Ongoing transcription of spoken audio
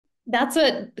That's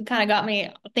what kind of got me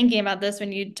thinking about this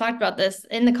when you talked about this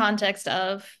in the context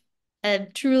of a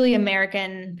truly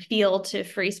American feel to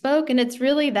Freespoke. And it's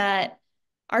really that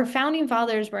our founding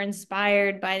fathers were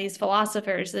inspired by these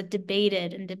philosophers that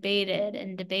debated and debated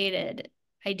and debated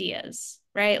ideas,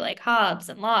 right? Like Hobbes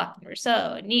and Locke and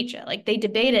Rousseau and Nietzsche. Like they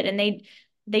debated and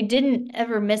they didn't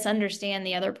ever misunderstand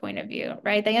the other point of view,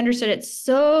 right? They understood it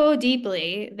so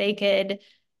deeply they could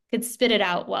spit it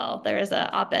out well. There is an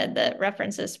op-ed that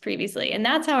references previously. And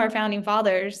that's how our founding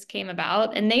fathers came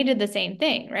about. And they did the same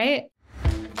thing, right?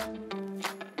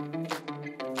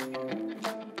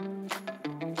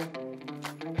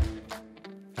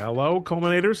 Hello,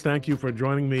 culminators. Thank you for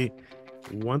joining me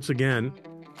once again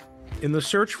in the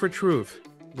search for truth.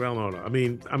 Well, no. I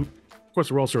mean, of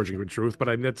course, we're all searching for truth,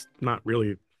 but that's not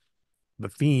really the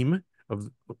theme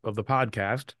of the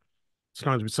podcast.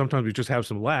 Sometimes we just have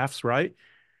some laughs, right?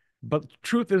 But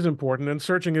truth is important and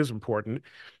searching is important.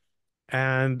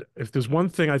 And if there's one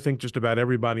thing I think just about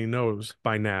everybody knows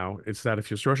by now, it's that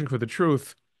if you're searching for the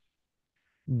truth,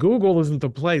 Google isn't the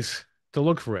place to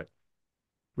look for it.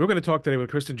 We're going to talk today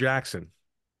with Kristin Jackson,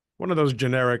 one of those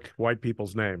generic white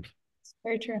people's names.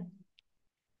 Very true.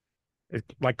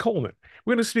 Like Coleman.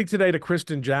 We're going to speak today to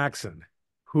Kristin Jackson,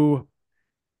 who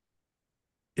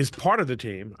is part of the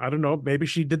team. I don't know, maybe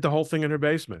she did the whole thing in her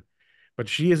basement, but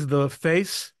she is the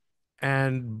face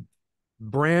and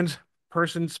brand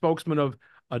person, spokesman of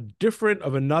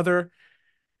another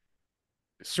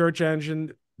search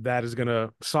engine that is going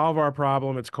to solve our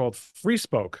problem. It's called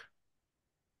Freespoke,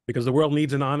 because the world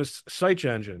needs an honest search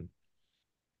engine.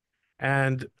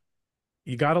 And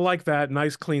you got to like that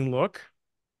nice, clean look.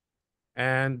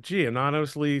 And gee,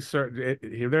 anonymously,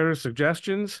 here there are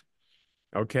suggestions.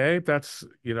 Okay, that's,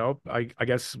 I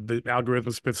guess the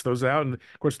algorithm spits those out. And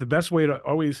of course, the best way to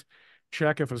always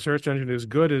check if a search engine is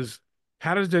good is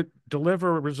how does it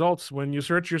deliver results when you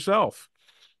search yourself?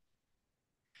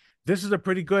 This is a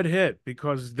pretty good hit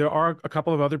because there are a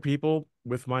couple of other people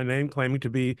with my name claiming to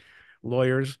be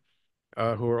lawyers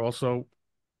who are also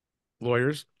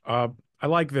lawyers. I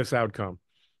like this outcome.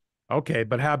 Okay,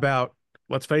 but how about,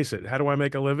 let's face it, how do I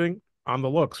make a living? On the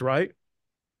looks, right?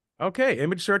 Okay,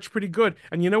 image search, pretty good.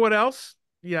 And you know what else?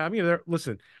 Yeah, I mean,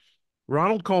 listen,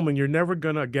 Ronald Coleman, you're never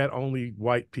going to get only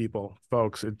white people,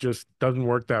 folks. It just doesn't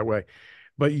work that way.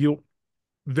 But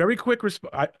very quick,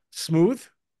 smooth.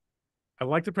 I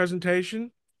like the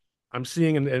presentation. I'm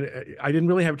seeing, and I didn't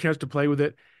really have a chance to play with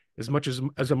it as much as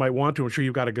I might want to. I'm sure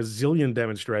you've got a gazillion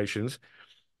demonstrations,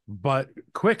 but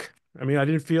quick. I mean, I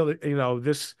didn't feel that,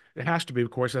 this, it has to be, of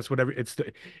course, that's whatever,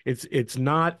 it's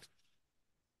not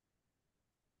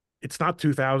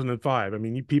 2005. I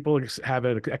mean, people have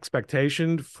an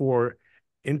expectation for,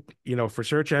 for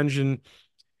search engine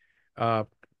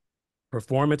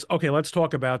performance. Okay, let's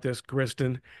talk about this,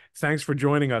 Kristin. Thanks for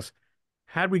joining us.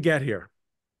 How'd we get here?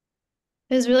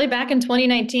 It was really back in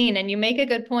 2019, and you make a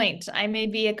good point. I may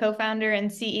be a co-founder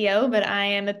and CEO, but I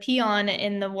am a peon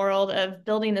in the world of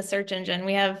building the search engine.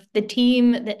 We have the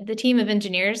team of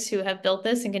engineers who have built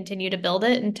this and continue to build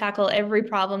it and tackle every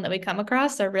problem that we come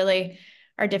across are really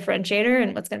our differentiator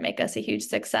and what's going to make us a huge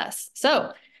success.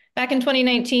 So back in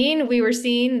 2019, we were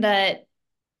seeing that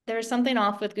there was something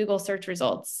off with Google search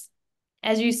results.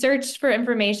 As you searched for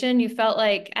information, you felt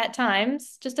like at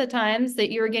times, just at times, that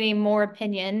you were getting more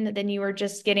opinion than you were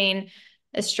just getting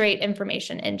a straight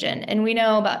information engine. And we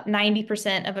know about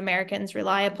 90% of Americans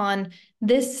rely upon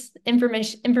this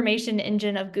information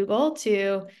engine of Google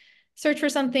to search for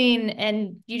something,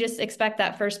 and you just expect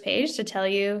that first page to tell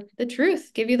you the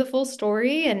truth, give you the full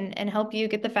story, and help you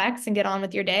get the facts and get on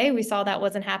with your day. We saw that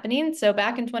wasn't happening. So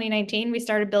back in 2019, we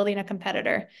started building a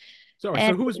competitor. Sorry,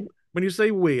 And so when you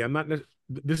say we,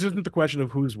 this isn't the question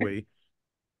of who's we,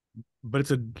 but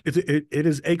it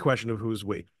is a question of who's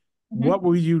we. What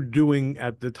were you doing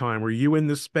at the time? Were you in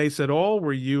this space at all?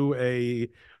 Were you a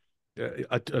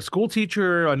school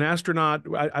teacher, an astronaut?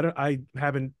 I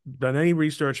haven't done any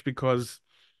research because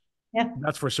yeah.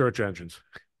 that's for search engines.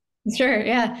 Sure,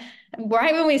 yeah.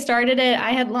 Right when we started it,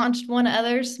 I had launched one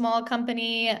other small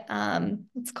company.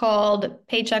 It's called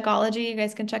Paycheckology. You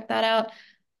guys can check that out.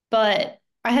 But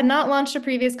I had not launched a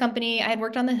previous company. I had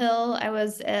worked on the Hill. I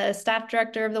was a staff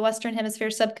director of the Western Hemisphere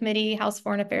Subcommittee, House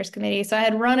Foreign Affairs Committee. So I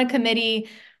had run a committee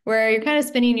where you're kind of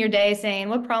spending your day saying,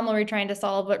 what problem are we trying to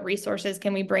solve? What resources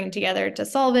can we bring together to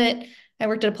solve it? I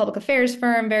worked at a public affairs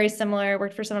firm, very similar,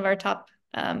 worked for some of our top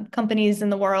companies in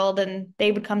the world, and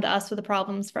they would come to us with the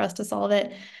problems for us to solve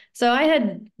it. So I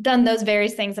had done those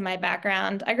various things in my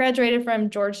background. I graduated from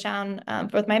Georgetown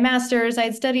with my master's. I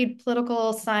had studied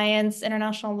political science,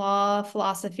 international law,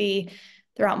 philosophy,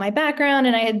 throughout my background.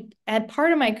 And I had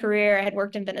part of my career, I had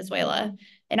worked in Venezuela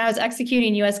and I was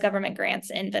executing US government grants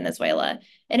in Venezuela.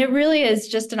 And it really is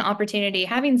just an opportunity,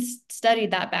 having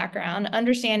studied that background,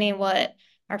 understanding what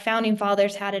our founding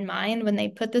fathers had in mind when they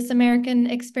put this American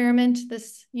experiment,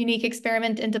 this unique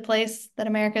experiment into place that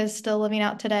America is still living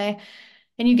out today.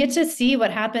 And you get to see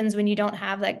what happens when you don't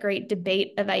have that great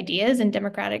debate of ideas and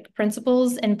democratic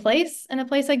principles in place in a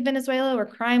place like Venezuela where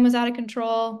crime was out of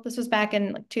control. This was back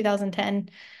in like 2010.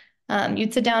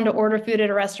 You'd sit down to order food at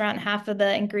a restaurant, half of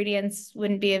the ingredients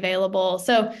wouldn't be available.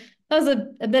 So that was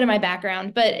a bit of my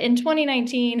background. But in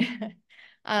 2019,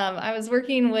 I was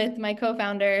working with my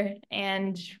co-founder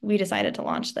and we decided to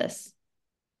launch this.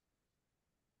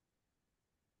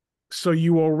 So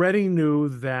you already knew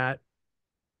that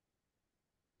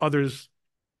others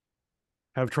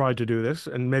have tried to do this,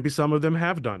 and maybe some of them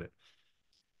have done it.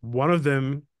 One of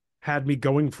them had me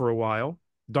going for a while,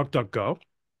 DuckDuckGo,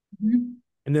 Mhm.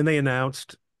 and then they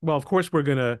announced, well, of course we're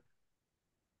gonna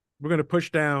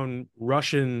push down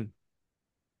Russian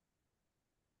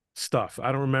stuff.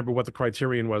 I don't remember what the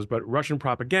criterion was, but Russian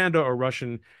propaganda or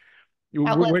Russian. We're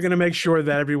Outlets. going to make sure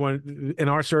that everyone in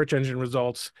our search engine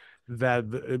results that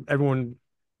everyone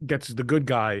gets the good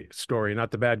guy story,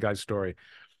 not the bad guy story.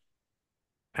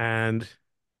 And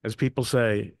as people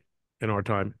say in our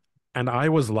time, and I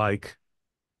was like,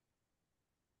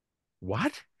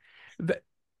 what? Th-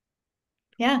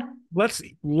 Yeah. let's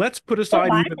put Feel aside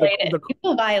even violated. the You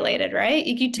feel violated, right?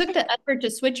 You took the effort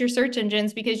to switch your search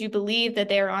engines because you believe that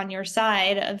they're on your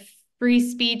side of free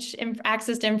speech,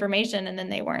 access to information, and then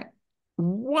they weren't.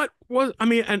 what was I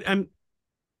mean, and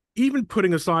even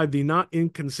putting aside the not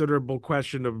inconsiderable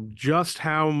question of just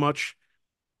how much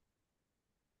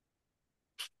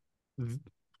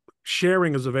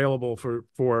sharing is available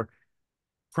for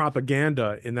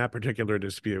propaganda in that particular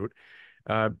dispute,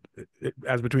 uh,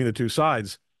 as between the two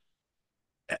sides.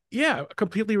 Yeah,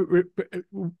 completely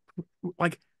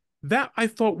like that. I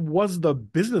thought was the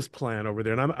business plan over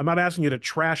there, and I'm not asking you to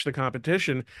trash the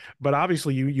competition, but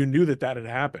obviously you knew that that had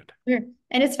happened. Sure.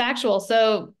 And it's factual.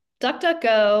 So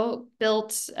DuckDuckGo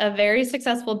built a very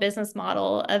successful business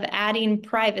model of adding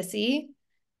privacy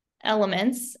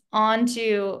elements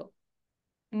onto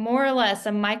more or less a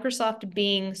Microsoft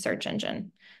Bing search engine.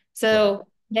 Right. So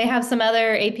they have some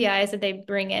other APIs that they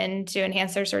bring in to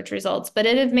enhance their search results, but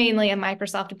it is mainly a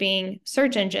Microsoft Bing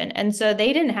search engine. And so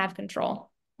they didn't have control.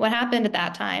 What happened at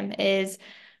that time is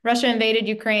Russia invaded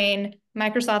Ukraine.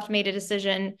 Microsoft made a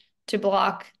decision to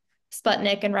block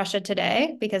Sputnik in Russia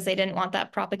Today because they didn't want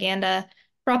that propaganda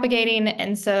propagating.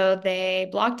 And so they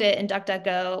blocked it, and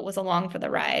DuckDuckGo was along for the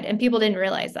ride. And people didn't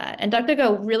realize that. And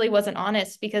DuckDuckGo really wasn't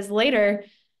honest because later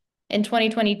in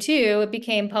 2022, it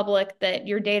became public that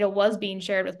your data was being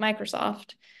shared with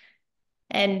Microsoft.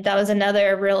 And that was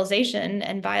another realization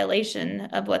and violation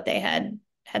of what they had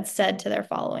said to their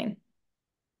following.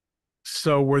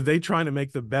 So were they trying to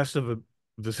make the best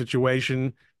the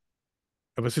situation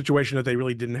of a situation that they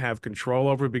really didn't have control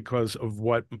over because of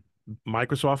what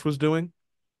Microsoft was doing?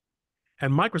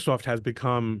 And Microsoft has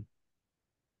become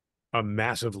a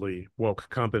massively woke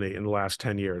company in the last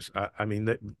 10 years. I mean,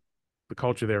 the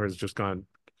culture there has just gone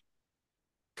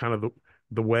kind of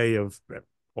the way of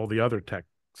all the other tech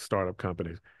startup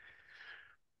companies.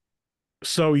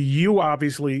 So you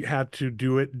obviously had to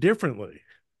do it differently.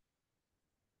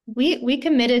 We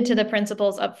committed to the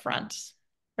principles up front,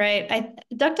 right?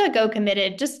 DuckDuckGo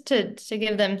committed, just to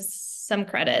give them some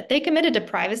credit. They committed to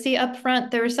privacy up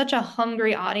front. There was such a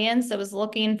hungry audience that was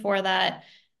looking for that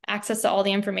access to all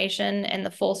the information and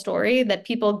the full story that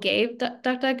people gave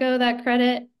DuckDuckGo that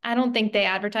credit. I don't think they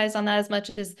advertised on that as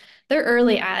much as their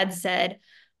early ads said,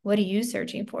 "What are you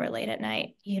searching for late at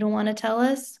night? You don't want to tell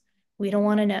us? We don't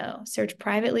want to know. Search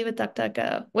privately with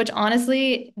DuckDuckGo," which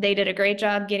honestly, they did a great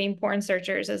job getting porn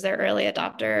searchers as their early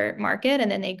adopter market. And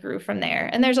then they grew from there.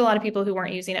 And there's a lot of people who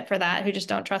weren't using it for that, who just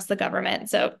don't trust the government.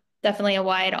 So definitely a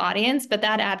wide audience. But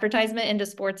that advertisement into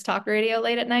sports talk radio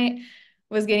late at night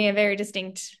was getting a very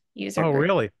distinct user Oh, group.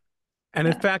 really? And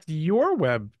in Yeah. fact,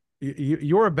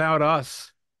 your About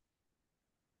Us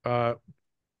uh,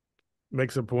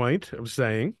 makes a point of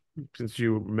saying, since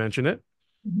you mention it,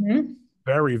 Mhm.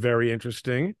 very, very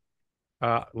interesting.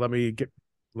 Let me do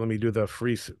the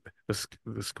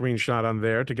screenshot on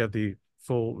there to get the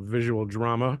full visual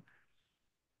drama.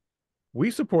 We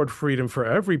support freedom for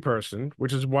every person,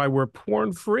 which is why we're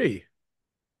porn free.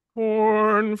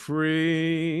 Porn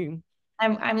free.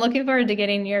 I'm looking forward to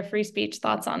getting your free speech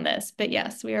thoughts on this. But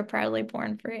yes, we are proudly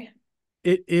porn free.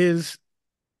 It is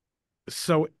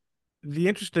so the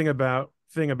interesting about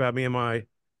thing about me and my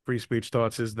free speech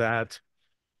thoughts is that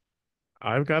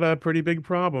I've got a pretty big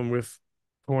problem with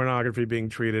pornography being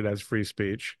treated as free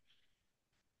speech,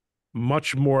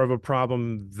 much more of a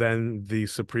problem than the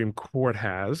Supreme Court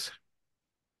has,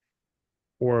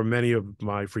 or many of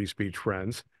my free speech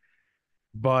friends.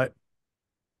 But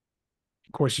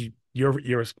of course,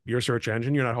 your search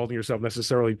engine, you're not holding yourself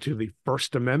necessarily to the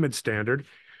First Amendment standard.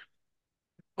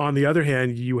 On the other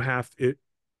hand, you have it.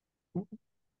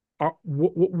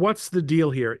 What's the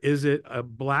deal here? Is it a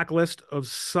blacklist of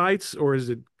sites or is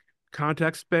it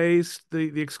context based?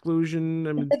 The exclusion.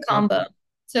 I It's mean, a combo.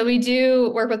 So we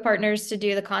do work with partners to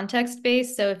do the context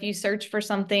base. So if you search for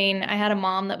something, I had a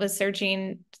mom that was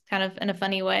searching kind of in a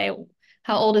funny way,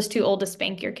 how old is too old to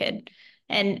spank your kid?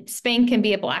 And spank can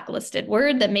be a blacklisted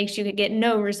word that makes you get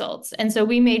no results. And so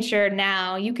we made sure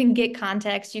now you can get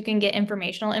context, you can get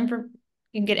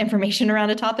you can get information around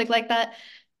a topic like that,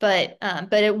 but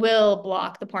it will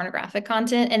block the pornographic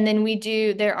content. And then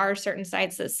there are certain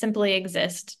sites that simply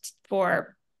exist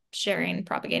for sharing,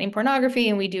 propagating pornography,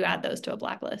 and we do add those to a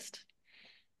blacklist.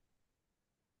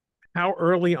 how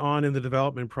early on in the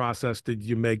development process did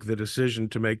you make the decision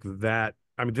to make that?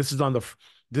 I mean, this is on the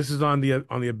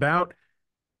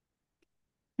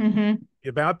Mm-hmm.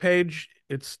 about page.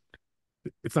 It's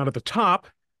not at the top,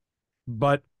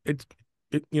 but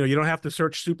you don't have to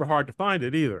search super hard to find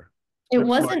it either. It Sorry,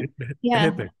 wasn't, it hit yeah,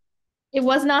 me. it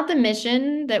was not the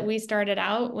mission that we started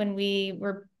out when we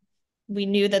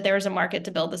knew that there was a market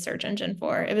to build the search engine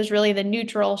for. It was really the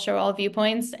neutral, show all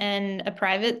viewpoints, and a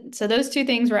private. So those two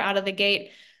things were out of the gate.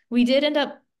 We did end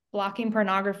up blocking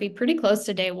pornography pretty close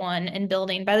to day one and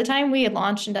building. By the time we had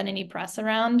launched and done any press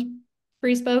around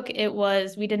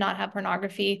Freespoke, we did not have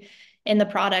pornography in the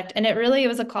product. And it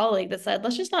was a colleague that said,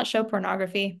 let's just not show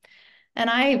pornography. And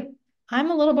I'm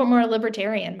a little bit more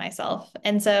libertarian myself.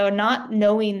 And so not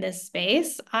knowing this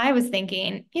space, I was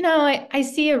thinking, I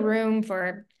see a room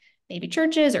for maybe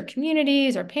churches or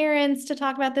communities or parents to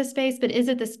talk about this space, but is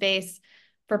it the space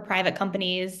for private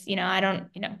companies? I don't,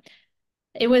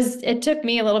 it took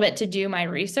me a little bit to do my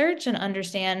research and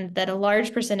understand that a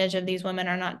large percentage of these women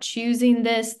are not choosing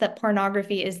this, that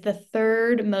pornography is the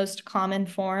third most common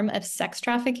form of sex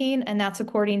trafficking. And that's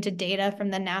according to data from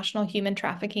the National Human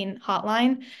Trafficking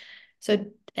Hotline. So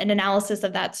an analysis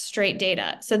of that straight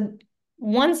data. So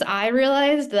once I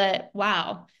realized that,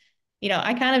 wow,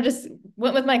 I kind of just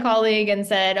went with my colleague and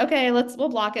said, okay, we'll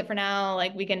block it for now.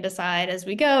 Like we can decide as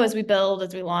we go, as we build,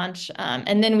 as we launch.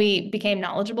 And then we became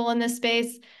knowledgeable in this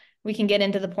space. We can get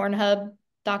into the Pornhub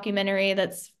documentary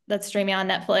that's streaming on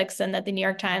Netflix and that the New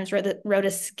York Times wrote a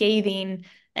scathing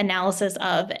analysis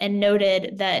of and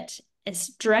noted that a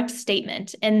direct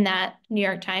statement in that New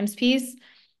York Times piece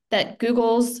that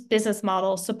Google's business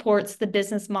model supports the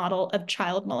business model of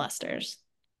child molesters.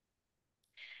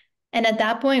 And at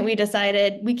that point, we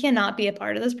decided we cannot be a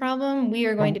part of this problem. We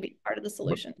are going to be part of the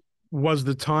solution. Was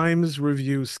the Times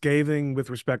review scathing with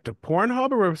respect to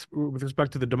Pornhub or with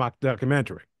respect to the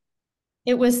documentary?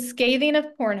 It was scathing of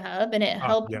Pornhub, and it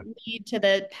helped Yeah, lead to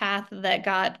the path that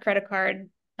got credit card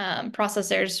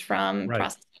processors from right.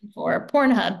 processing for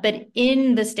Pornhub. But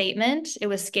in the statement, it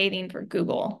was scathing for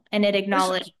Google, and it This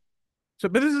acknowledged. is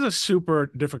but this is a super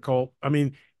difficult. I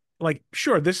mean, like,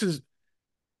 sure, this is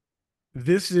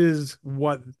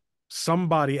what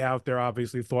somebody out there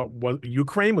obviously thought what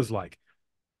Ukraine was like,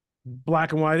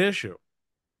 black and white issue,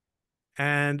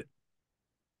 and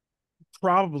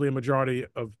probably a majority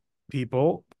of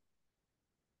people.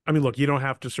 I mean, look, you don't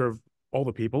have to serve all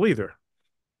the people either,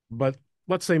 but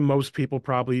let's say most people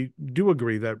probably do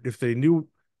agree that if they knew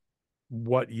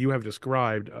what you have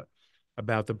described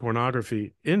about the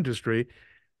pornography industry,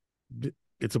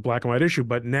 it's a black and white issue.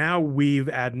 But now we've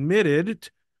admitted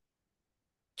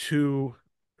to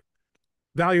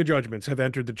value judgments have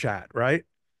entered the chat, right?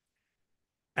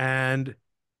 And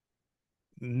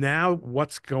now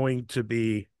what's going to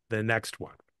be the next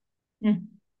one? Mm.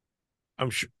 I'm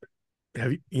sure,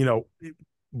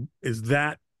 is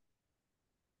that,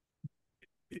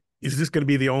 is this going to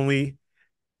be the only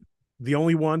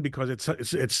one because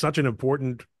it's such an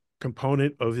important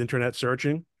component of internet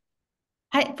searching?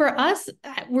 For us,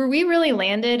 where we really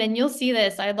landed, and you'll see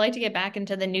this, I'd like to get back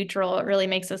into the neutral. It really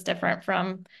makes us different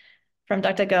from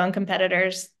DuckDuckGo and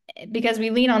competitors because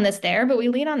we lean on this there, but we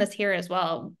lean on this here as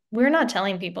well. We're not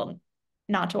telling people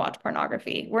not to watch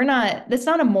pornography. It's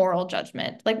not a moral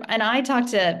judgment. Like, and I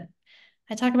talk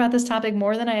about this topic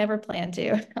more than I ever plan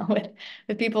to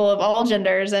with people of all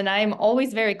genders. And I'm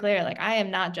always very clear, like I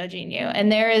am not judging you. And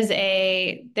there's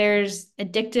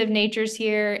addictive natures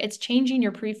here. It's changing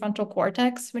your prefrontal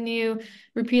cortex when you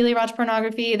repeatedly watch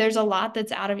pornography. There's a lot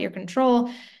that's out of your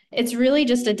control. It's really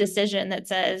just a decision that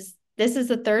says, This is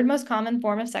the third most common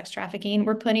form of sex trafficking.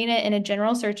 We're putting it in a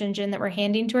general search engine that we're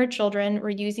handing to our children. We're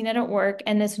using it at work.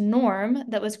 And this norm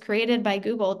that was created by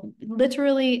Google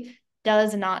literally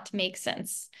does not make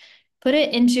sense. Put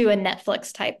it into a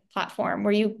Netflix type platform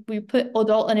where we put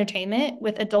adult entertainment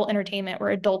with adult entertainment where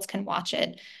adults can watch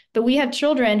it. But we have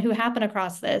children who happen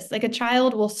across this. Like a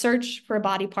child will search for a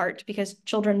body part because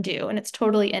children do, and it's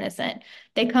totally innocent.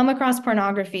 They come across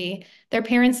pornography. Their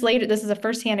parents later, this is a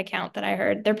firsthand account that I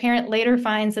heard, their parent later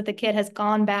finds that the kid has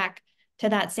gone back to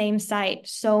that same site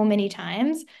so many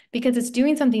times because it's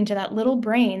doing something to that little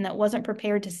brain that wasn't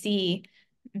prepared to see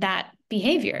that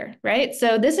behavior, right?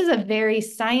 So this is a very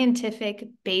scientific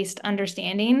based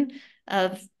understanding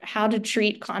of how to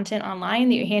treat content online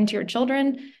that you hand to your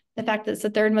children. The fact that it's the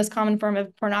third most common form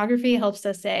of pornography helps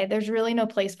us say there's really no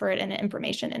place for it in an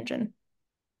information engine.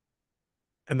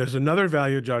 And there's another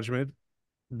value judgment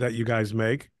that you guys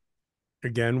make.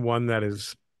 Again, one that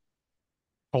is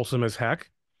wholesome as heck,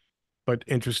 but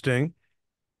interesting.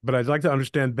 But I'd like to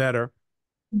understand better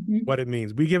Mhm. what it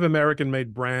means. We give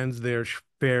American-made brands their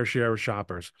fair share of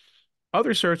shoppers.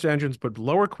 Other search engines put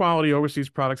lower quality overseas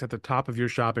products at the top of your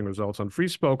shopping results. On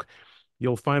Freespoke,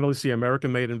 you'll finally see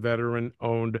American-made and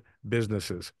veteran-owned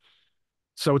businesses.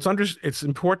 So it's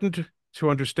important to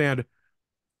understand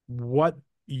what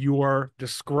you're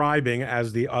describing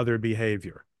as the other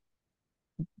behavior.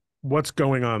 What's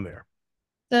going on there?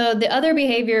 So the other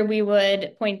behavior we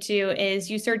would point to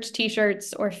is you search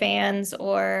t-shirts or fans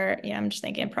or, I'm just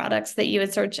thinking products that you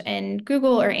would search in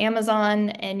Google or Amazon,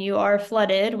 and you are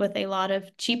flooded with a lot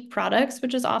of cheap products,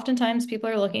 which is oftentimes people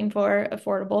are looking for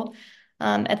affordable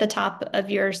at the top of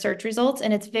your search results.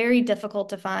 And it's very difficult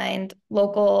to find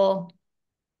local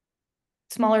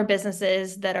smaller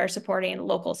businesses that are supporting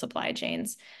local supply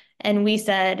chains. And we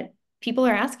said, people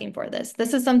are asking for this.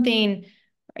 This is something,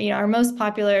 our most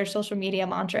popular social media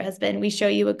mantra has been, we show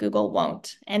you what Google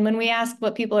won't. And when we ask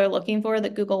what people are looking for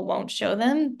that Google won't show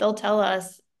them, they'll tell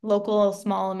us local,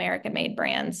 small American made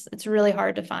brands. It's really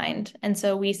hard to find. And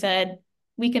so we said,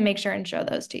 we can make sure and show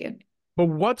those to you. But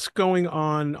what's going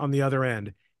on the other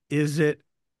end? Is it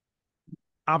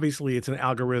obviously it's an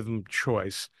algorithm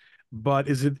choice, but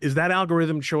is that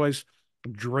algorithm choice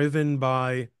driven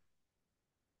by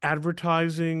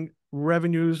advertising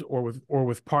revenues or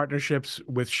with partnerships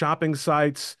with shopping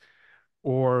sites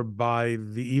or by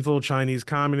the evil Chinese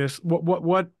communists? My What's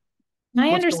going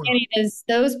on? understanding is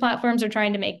those platforms are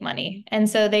trying to make money. And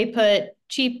so they put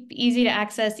cheap, easy to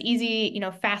access, easy,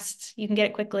 fast, you can get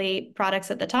it quickly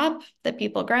products at the top that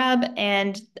people grab.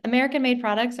 And American made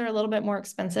products are a little bit more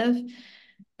expensive.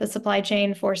 The supply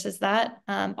chain forces that.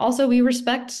 Also, we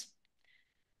respect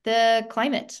the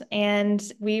climate and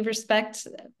we respect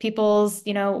people's,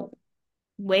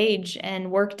 wage and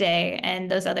workday,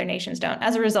 and those other nations don't.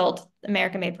 As a result,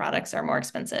 American made products are more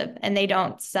expensive and they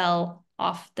don't sell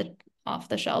off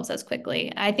the shelves as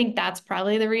quickly. I think that's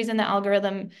probably the reason the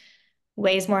algorithm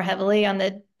weighs more heavily on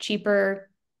the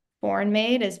cheaper foreign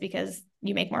made, is because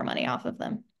you make more money off of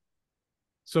them.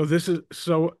 So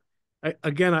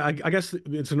again, I guess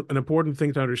it's an important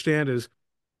thing to understand is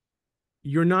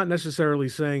you're not necessarily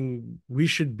saying we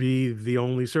should be the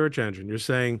only search engine. You're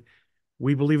saying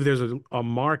we believe there's a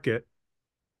market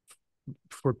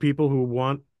for people who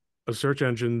want a search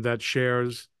engine that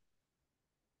shares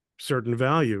certain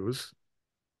values.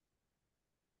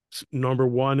 Number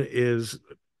one is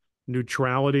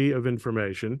neutrality of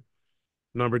information.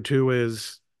 Number two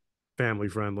is family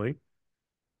friendly.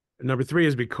 Number three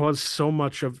is because so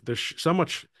much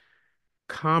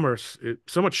commerce,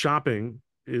 so much shopping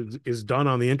is done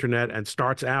on the internet and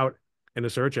starts out in a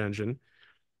search engine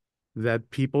that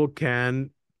people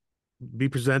can be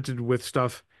presented with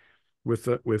stuff with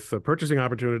purchasing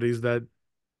opportunities that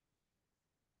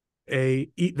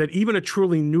even a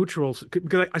truly neutral,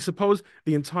 because I suppose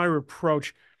the entire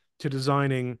approach to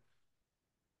designing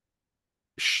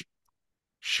sh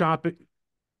shopping,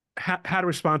 how to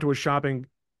respond to a shopping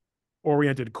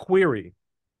oriented query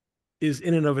is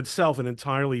in and of itself an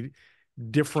entirely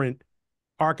different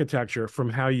architecture from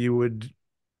how you would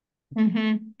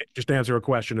Mm-hmm. just answer a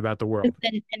question about the world.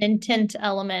 An intent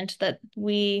element that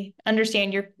we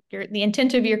understand the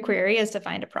intent of your query is to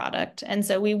find a product. And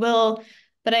so we will,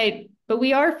 but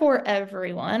we are for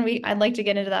everyone. I'd like to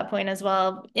get into that point as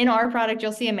well. In our product,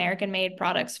 you'll see American made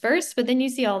products first, but then you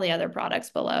see all the other products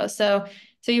below. So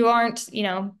you aren't,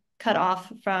 cut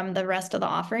off from the rest of the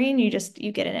offering. You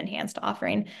get an enhanced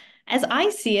offering. As I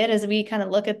see it, as we kind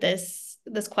of look at this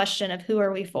question of who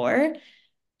are we for,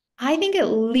 I think at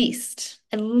least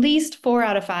 4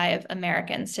 out of 5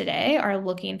 Americans today are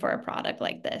looking for a product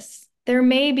like this. there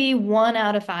may be 1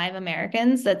 out of 5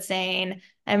 Americans that's saying,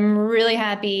 I'm really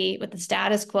happy with the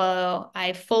status quo.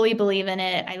 I fully believe in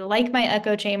it. I like my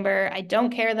echo chamber. I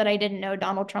don't care that I didn't know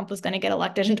Donald Trump was going to get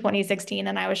elected in 2016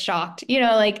 and I was shocked.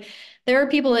 Like there are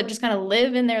people that just kind of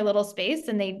live in their little space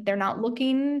and they're not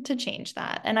looking to change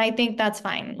that. And I think that's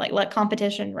fine. Like let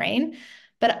competition reign.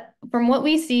 But from what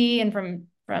we see and from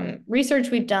research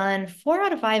we've done, 4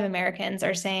 out of 5 Americans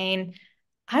are saying,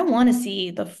 I want to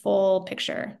see the full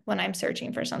picture when I'm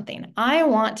searching for something. I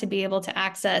want to be able to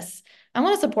access, I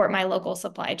want to support my local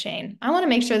supply chain. I want to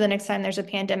make sure the next time there's a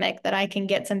pandemic that I can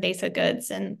get some basic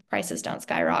goods and prices don't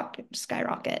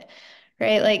skyrocket.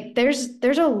 Right? Like there's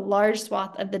a large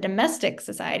swath of the domestic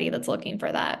society that's looking for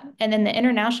that. And then the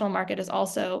international market is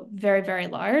also very, very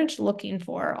large, looking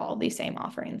for all these same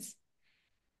offerings.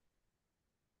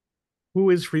 Who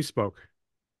is Freespoke?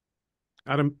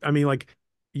 I mean, like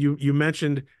you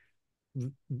mentioned,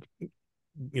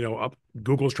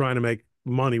 Google's trying to make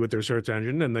money with their search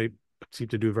engine, and they seem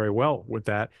to do very well with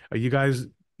that. Are you guys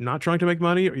not trying to make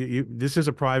money? This is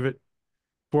a private,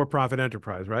 for-profit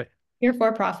enterprise, right? You're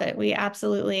for profit. We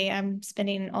absolutely, I'm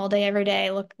spending all day, every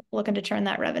day looking to turn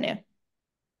that revenue.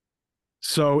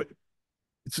 So,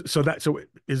 so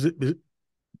is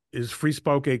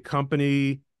Freespoke a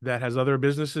company that has other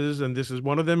businesses, and this is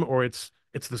one of them, or it's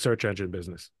the search engine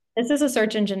business? This is a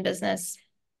search engine business.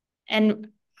 And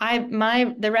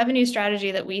the revenue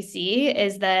strategy that we see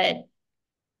is that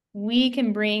we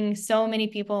can bring so many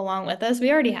people along with us.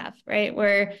 We already have, right?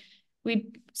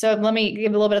 So let me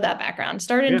give a little bit of that background.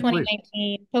 Started in Yeah, please.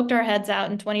 2019, poked our heads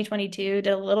out in 2022, did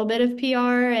a little bit of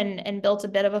PR and built a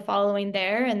bit of a following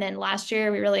there. And then last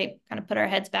year, we really kind of put our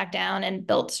heads back down and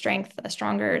built a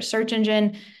stronger search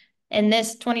engine. And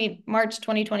this March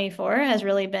 2024 has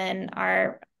really been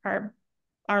our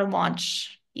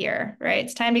launch year, right?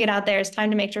 It's time to get out there. It's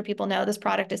time to make sure people know this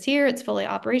product is here. It's fully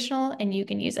operational and you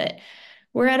can use it.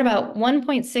 We're at about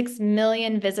 1.6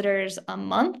 million visitors a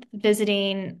month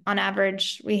visiting. On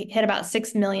average, we hit about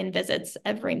 6 million visits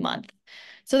every month.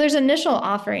 So there's initial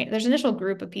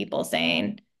group of people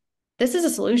saying, this is a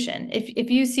solution. If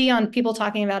you see on people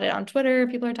talking about it on Twitter,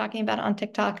 people are talking about it on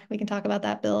TikTok. We can talk about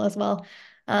that, Bill, as well.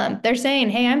 They're saying,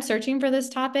 hey, I'm searching for this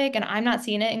topic and I'm not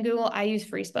seeing it in Google. I use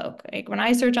Freespoke. Like when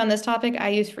I search on this topic, I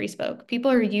use Freespoke.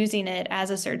 People are using it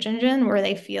as a search engine where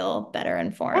they feel better What are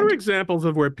informed. examples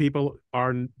of where people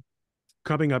are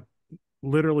coming up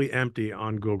literally empty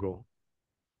on Google?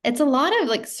 It's a lot of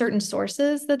like certain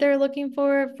sources that they're looking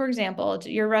for. For example,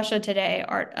 your Russia Today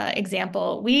art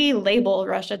example, we label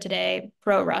Russia Today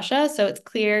pro-Russia, so it's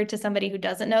clear to somebody who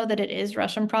doesn't know that it is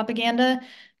Russian propaganda,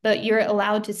 but you're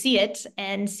allowed to see it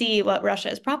and see what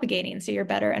Russia is propagating, so you're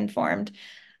better informed.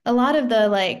 A lot of the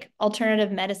like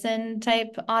alternative medicine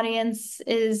type audience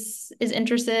is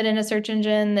interested in a search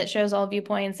engine that shows all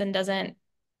viewpoints and doesn't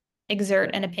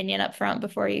exert an opinion up front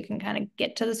before you can kind of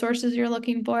get to the sources you're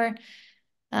looking for.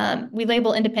 We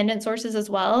label independent sources as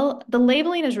well. The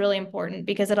labeling is really important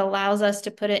because it allows us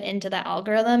to put it into the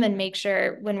algorithm and make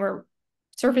sure when we're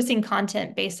surfacing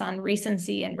content based on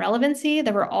recency and relevancy,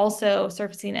 that we're also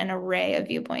surfacing an array of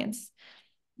viewpoints.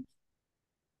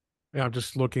 Yeah, I'm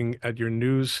just looking at your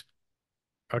news.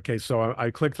 Okay, so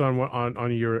I clicked on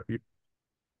your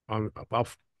on.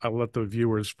 I'll let the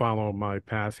viewers follow my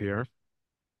path here.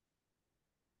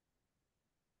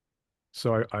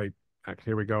 So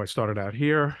here we go. I started out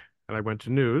here and I went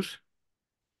to news.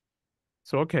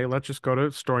 So okay, let's just go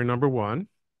to story number one.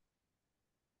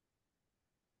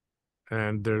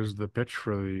 And there's the pitch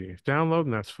for the download,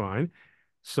 and that's fine.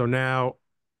 So now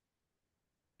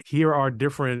here are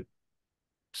different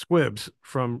squibs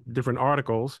from different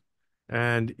articles,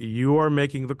 and you are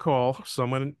making the call.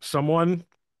 Someone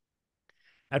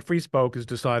at Freespoke is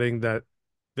deciding that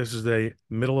this is a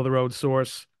middle of the road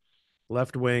source,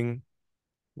 left wing,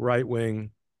 right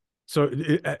wing. So,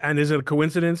 and is it a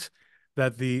coincidence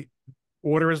that the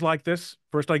order is like this?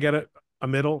 First, I get a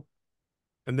middle,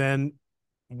 and then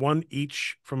one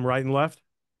each from right and left.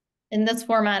 In this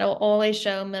format, it'll always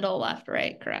show middle, left,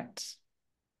 right, correct.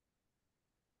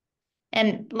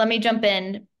 And let me jump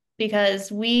in because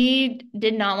we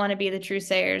did not want to be the true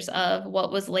sayers of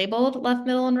what was labeled left,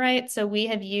 middle, and right. So we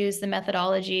have used the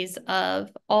methodologies of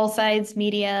All Sides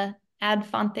Media, Ad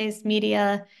Fontes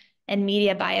Media, and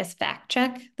Media Bias Fact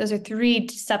Check. Those are 3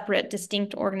 separate,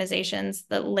 distinct organizations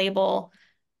that label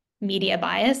media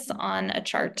bias on a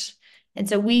chart. And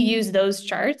so we use those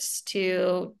charts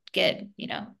to get,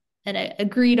 an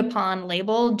agreed upon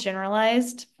label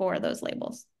generalized for those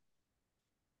labels.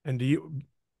 And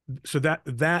so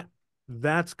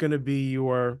that's going to be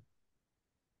your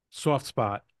soft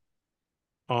spot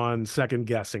on second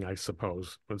guessing, I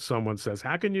suppose, when someone says,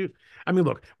 "How can you?" I mean,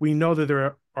 look, we know that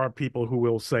there are people who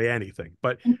will say anything,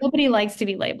 but And nobody likes to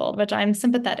be labeled, which I'm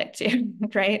sympathetic to,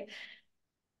 right?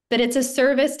 But it's a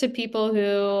service to people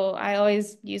who I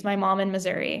always use my mom in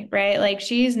Missouri, right? Like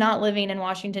she's not living in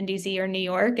Washington, D.C. or New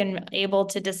York and able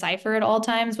to decipher at all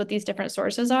times what these different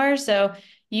sources are. So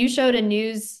you showed a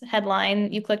news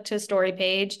headline, you click to a story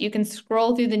page, you can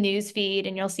scroll through the news feed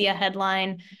and you'll see a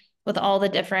headline with all the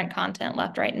different content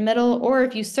left, right, and middle. Or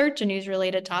if you search a news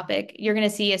related topic, you're going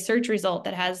to see a search result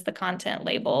that has the content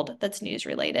labeled that's news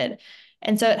related.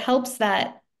 And so it helps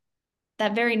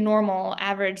that very normal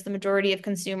average, the majority of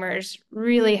consumers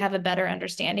really have a better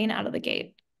understanding out of the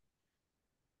gate.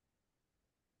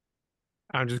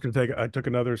 I'm just going to take. I took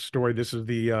another story. This is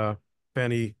the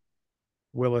Fani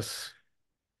Willis.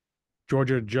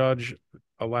 Georgia judge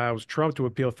allows Trump to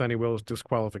appeal Fani Willis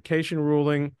disqualification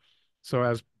ruling. So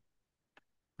as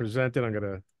presented, I'm going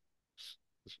to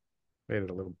made it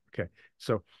a little okay.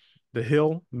 So the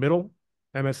Hill middle,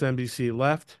 MSNBC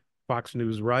left, Fox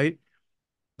News right.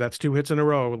 That's two hits in a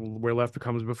row where left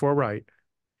comes before right.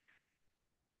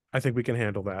 I think we can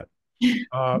handle that.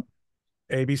 Uh,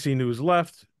 ABC News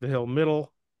left, The Hill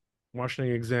middle,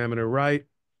 Washington Examiner right,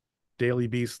 Daily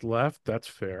Beast left. That's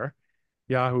fair.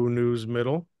 Yahoo News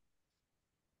middle,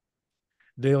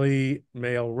 Daily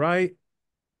Mail right.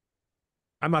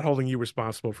 I'm not holding you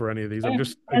responsible for any of these.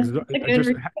 That's a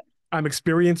just good. I'm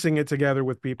experiencing it together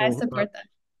with I people. support that.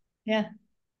 Yeah.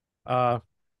 Uh,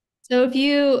 So if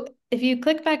you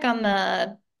click back on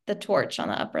the torch on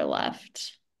the upper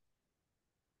left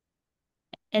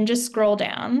and just scroll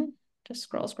down, just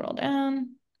scroll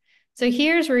down. So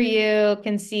here's where you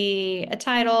can see a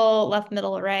title, left,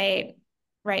 middle, right,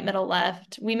 right, middle,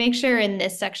 left. We make sure in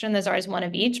this section there's always one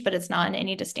of each, but it's not in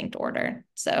any distinct order.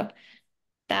 So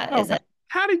that oh, is it.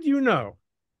 how did you know?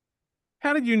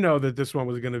 How did you know that this one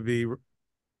was going to be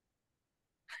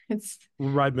It's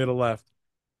right, middle, left?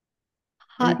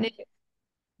 I hot mean, news.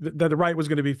 that the right was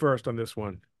going to be first on this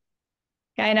one.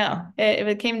 I know.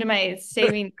 It came to my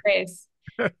saving grace.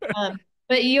 Um,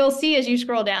 but you'll see as you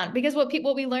scroll down, because what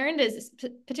we learned is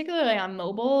particularly on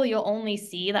mobile, you'll only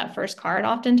see that first card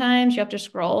oftentimes. You have to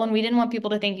scroll, and we didn't want people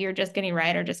to think you're just getting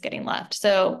right or just getting left.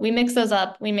 So we mix those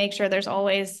up. We make sure there's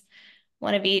always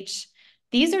one of each.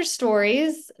 These are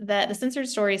stories that the censored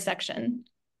stories section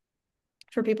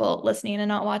for people listening and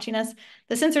not watching us.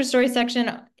 The censored story section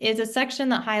is a section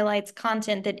that highlights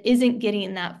content that isn't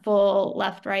getting that full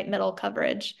left, right, middle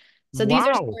coverage. So these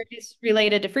are Wow. stories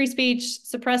related to free speech,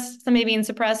 suppressed, somebody being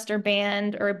suppressed or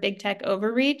banned or big tech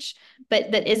overreach,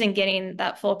 but that isn't getting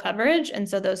that full coverage. And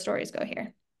so those stories go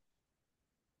here.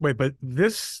 Wait, but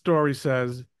this story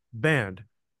says banned.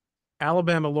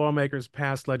 Alabama lawmakers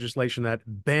passed legislation that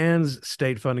bans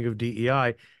state funding of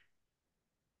DEI.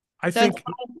 I So it's, think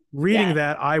reading yeah,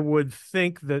 that, I would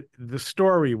think that the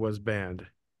story was banned.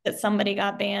 that somebody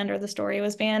got banned or the story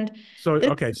was banned. So,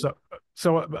 This, okay, so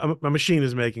a machine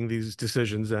is making these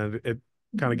decisions and it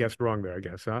kind of gets wrong there, I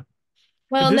guess, huh?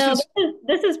 Well, This no,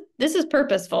 is this is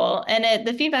purposeful, and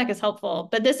the feedback is helpful.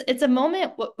 But it's a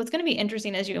moment. What's going to be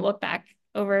interesting as you look back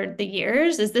over the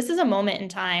years is this is a moment in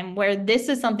time where this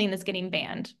is something that's getting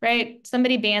banned, right?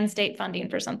 Somebody banned state funding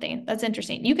for something. That's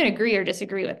interesting. You can agree or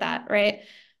disagree with that, right?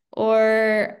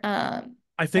 Or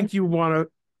I think you want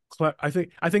to I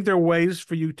think there are ways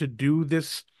for you to do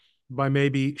this by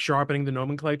maybe sharpening the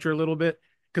nomenclature a little bit.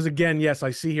 Because again, yes,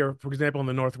 I see here, for example, in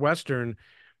the Northwestern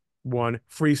one,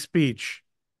 free speech.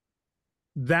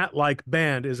 That like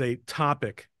banned is a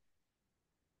topic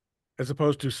as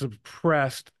opposed to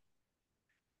suppressed.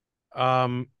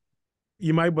 Um,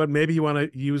 you might, but maybe you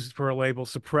want to use for a label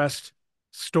suppressed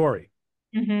story.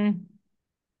 mhm.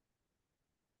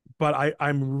 But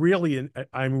I'm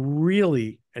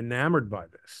really enamored by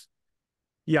this.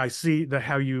 Yeah, I see the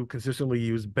how you consistently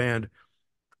use banned.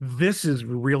 This is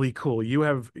really cool. You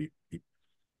have,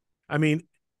 I mean,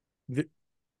 the,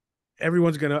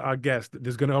 everyone's gonna guess.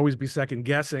 There's gonna always be second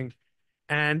guessing,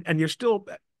 and you're still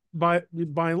by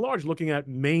and large looking at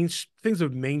main things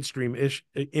of mainstream ish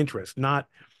interest, not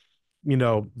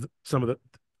some of the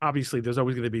obviously there's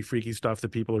always going to be freaky stuff that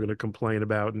people are going to complain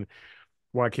about and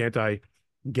why can't I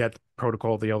get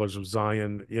Protocol of the Elders of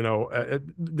Zion,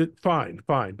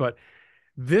 fine, but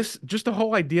this just the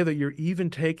whole idea that you're even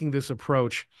taking this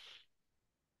approach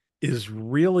is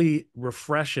really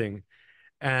refreshing.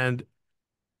 And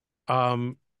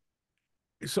um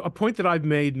so a point that I've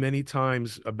made many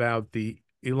times about the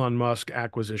Elon Musk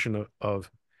acquisition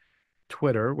of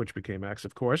Twitter, which became X,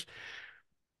 of course,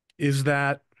 is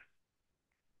that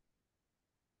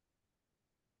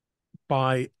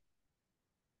by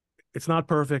it's not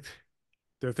perfect.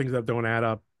 There are things that don't add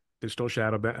up. There's still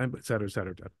shadow ban, et cetera, et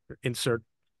cetera. Insert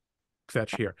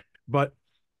fetch here. But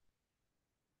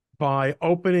by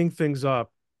opening things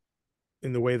up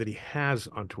in the way that he has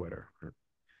on Twitter,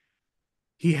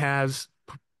 he has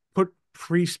put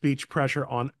free speech pressure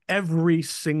on every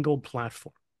single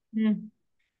platform. Mm.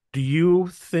 Do you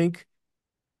think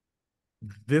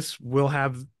this will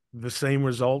have the same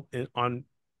result on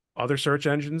other search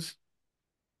engines?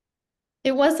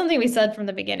 It was something we said from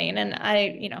the beginning, and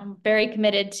I'm very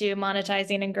committed to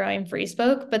monetizing and growing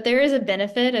Freespoke, but there is a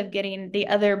benefit of getting the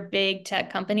other big tech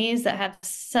companies that have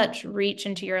such reach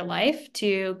into your life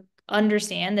to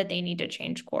understand that they need to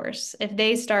change course. If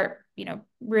they start,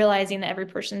 realizing that every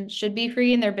person should be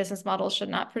free and their business model should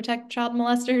not protect child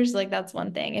molesters, like that's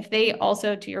one thing. If they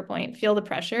also, to your point, feel the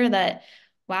pressure that,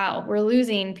 wow, we're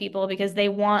losing people because they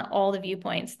want all the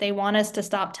viewpoints. They want us to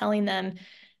stop telling them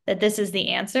that this is the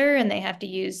answer and they have to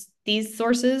use these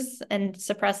sources and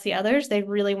suppress the others. They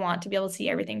really want to be able to see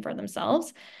everything for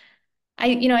themselves.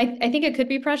 I think it could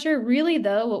be pressure. Really,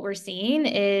 though, what we're seeing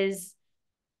is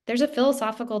there's a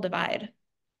philosophical divide.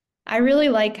 I really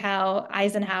like how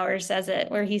Eisenhower says it,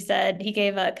 where he said he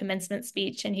gave a commencement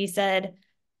speech and he said,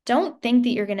 "Don't think that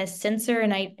you're going to censor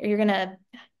an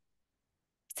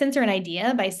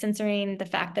idea by censoring the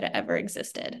fact that it ever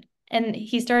existed." And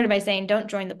he started by saying, don't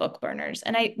join the book burners.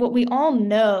 And what we all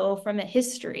know from a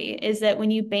history is that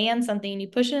when you ban something, you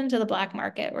push it into the black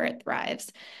market where it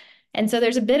thrives. And so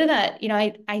there's a bit of that,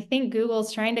 I think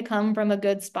Google's trying to come from a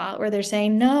good spot where they're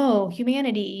saying, no,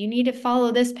 humanity, you need to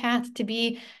follow this path to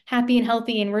be happy and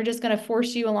healthy, and we're just going to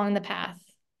force you along the path.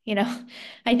 You know,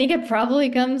 I think it probably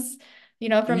comes,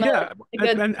 from Yeah, a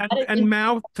good, and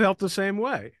Mao felt the same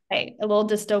way. right, a little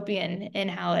dystopian in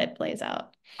how it plays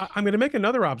out. I'm going to make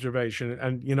another observation,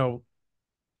 and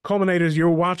culminators, you're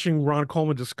watching Ron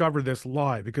Coleman discover this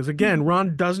live because again,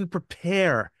 Ron doesn't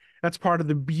prepare. That's part of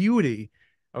the beauty.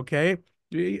 Okay.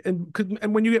 And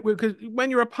when you get because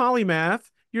when you're a polymath,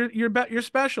 you're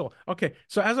special. Okay.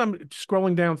 So as I'm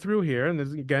scrolling down through here, and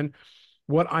this, again,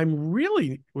 what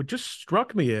just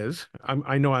struck me is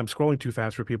I know I'm scrolling too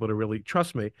fast for people to really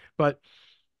trust me, but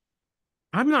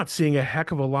I'm not seeing a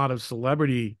heck of a lot of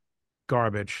celebrity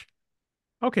garbage.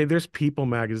 Okay, there's People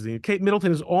magazine. Kate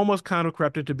Middleton is almost kind of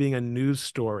crept into being a news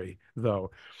story, though.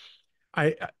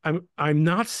 I'm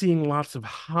not seeing lots of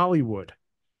Hollywood.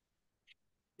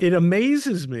 It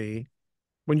amazes me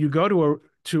when you go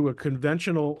to a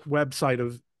conventional website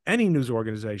of any news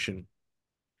organization.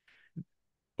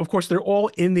 Of course, they're all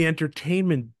in the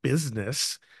entertainment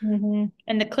business. And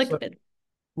the So, click bit.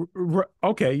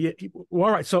 okay, yeah, well,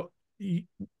 all right. So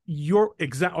you're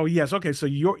exact. Oh, yes. Okay, so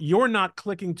you're not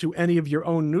clicking to any of your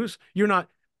own news. You're not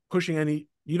pushing any.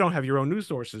 You don't have your own news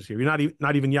sources here. You're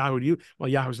not even Yahoo. Well,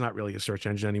 Yahoo's not really a search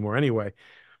engine anymore, anyway.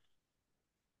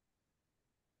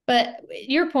 But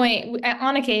your point,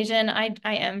 on occasion, I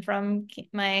am from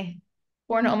my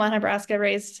born in Omaha, Nebraska,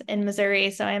 raised in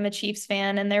Missouri, so I am a Chiefs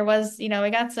fan. And there was, we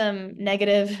got some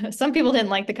negative. Some people didn't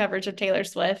like the coverage of Taylor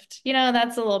Swift.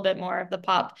 That's a little bit more of the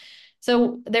pop.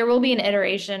 So there will be an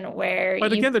iteration where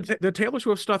But you. again, the Taylor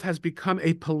Swift stuff has become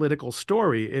a political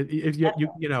story.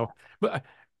 But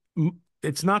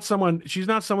it's not someone. She's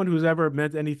not someone who's ever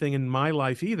meant anything in my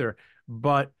life either.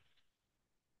 But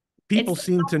people It's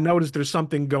seem to notice there's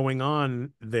something going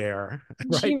on there,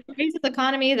 right? she raises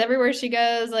economies everywhere she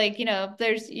goes. Like,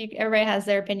 everybody has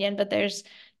their opinion, but there's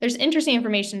interesting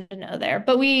information to know there.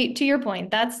 But to your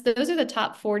point, those are the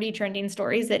top 40 trending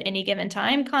stories at any given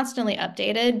time, constantly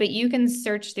updated. But you can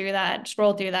search through that,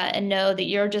 scroll through that, and know that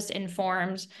you're just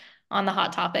informed on the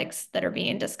hot topics that are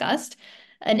being discussed.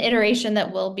 An iteration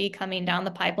that will be coming down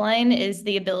the pipeline is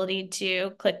the ability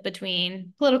to click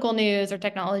between political news or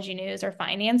technology news or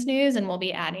finance news, and we'll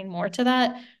be adding more to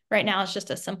that. Right now, it's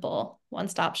just a simple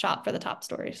one-stop shop for the top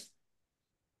stories.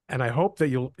 And I hope that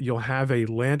you'll have a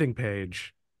landing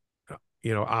page,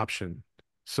 option,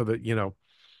 so that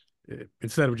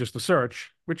instead of just the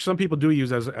search, which some people do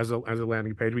use as a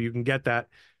landing page, where you can get that.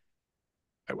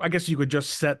 I guess you could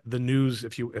just set the news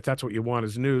if that's what you want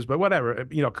as news, but whatever,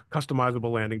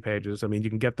 customizable landing pages. I mean, you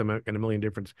can get them in a million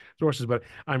different sources, but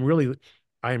I'm really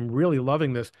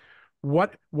loving this.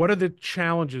 What are the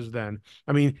challenges then?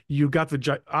 I mean,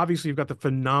 obviously you've got the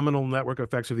phenomenal network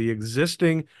effects of the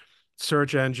existing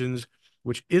search engines,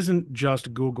 which isn't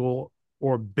just Google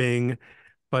or Bing,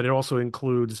 but it also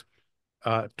includes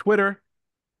Twitter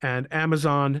and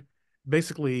Amazon,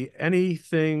 basically any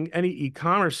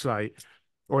e-commerce site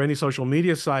or any social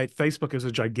media site. Facebook is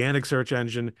a gigantic search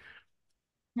engine.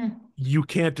 Hmm. You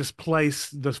can't displace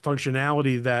the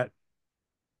functionality that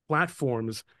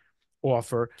platforms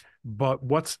offer. But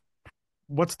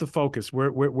what's the focus?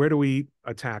 Where do we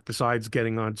attack besides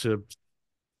getting onto,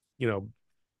 you know,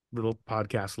 little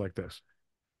podcasts like this?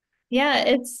 Yeah,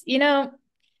 it's,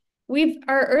 we've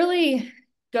our early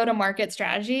go-to-market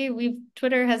strategy.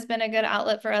 Twitter has been a good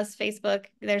outlet for us. Facebook,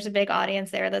 there's a big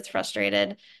audience there that's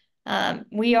frustrated.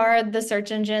 We are the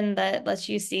search engine that lets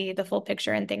you see the full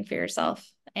picture and think for yourself.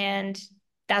 And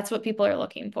that's what people are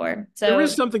looking for. There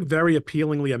is So something very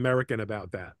appealingly American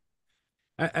about that.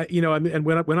 I mean, and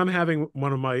when I'm having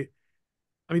one of my,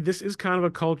 I mean, this is kind of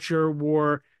a culture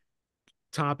war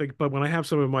topic, but when I have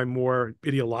some of my more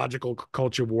ideological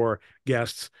culture war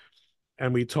guests,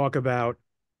 and we talk about,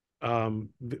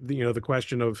 the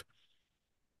question of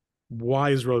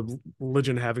why is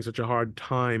religion having such a hard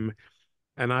time,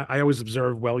 and I always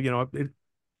observe, well,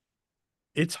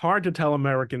 it's hard to tell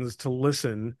Americans to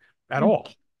listen at all.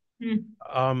 Mhm.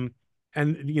 Um,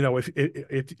 and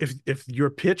if your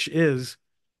pitch is,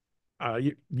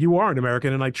 you are an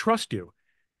American and I trust you,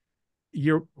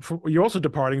 you're also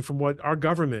departing from what our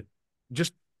government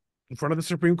just in front of the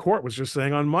Supreme Court was just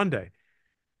saying on Monday.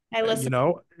 I listen.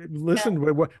 Yeah. Listen,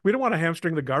 we don't want to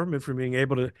hamstring the government from being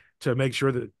able to make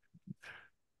sure that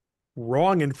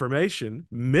wrong information,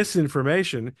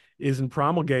 misinformation isn't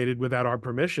promulgated without our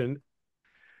permission.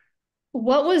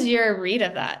 What was your read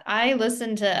of that? I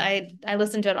listened to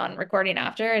it on recording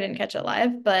after. I didn't catch it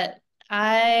live, but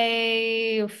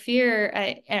I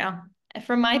fear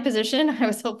from my position, I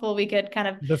was hopeful we could kind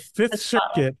of The Fifth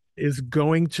Circuit is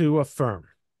going to affirm.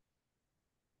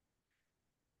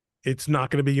 It's not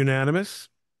going to be unanimous.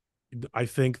 I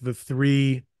think the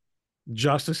three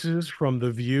justices from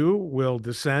The View will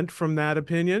dissent from that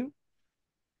opinion.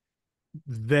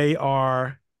 They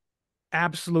are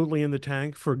absolutely in the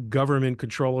tank for government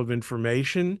control of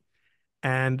information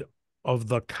and of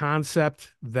the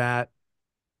concept that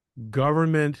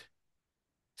government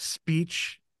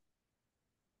speech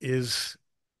is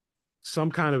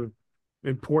some kind of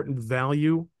important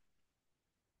value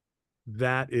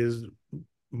that is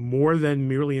more than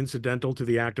merely incidental to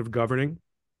the act of governing.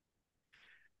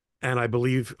 And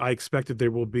I expect that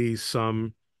there will be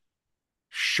some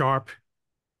sharp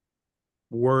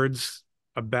words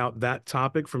about that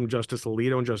topic from Justice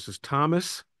Alito and Justice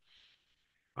Thomas.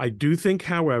 I do think,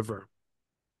 however,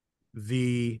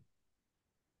 the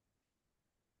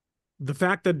the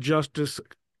fact that Justice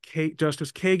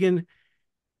Kagan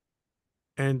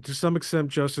and to some extent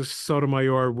Justice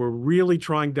Sotomayor were really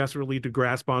trying desperately to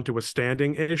grasp onto a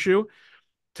standing issue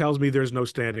tells me there's no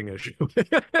standing issue.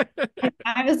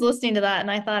 I was listening to that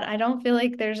and I thought, I don't feel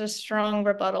like there's a strong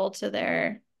rebuttal to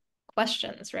their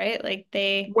questions, right? Like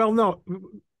they Well, no,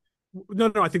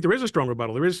 no. I think there is a strong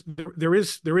rebuttal. There is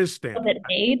was standing. it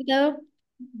made though?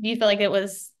 Do you feel like it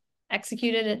was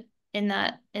executed in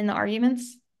the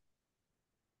arguments?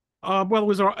 Well, it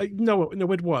was no,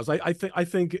 it was. I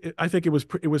think it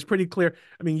was pretty clear.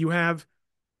 I mean, you have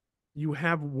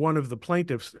one of the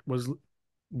plaintiffs was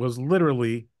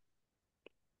literally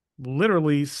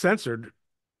censored,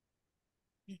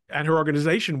 and her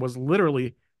organization was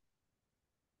literally,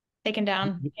 Taken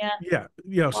down. Yeah.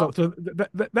 yeah, Well, so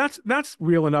that's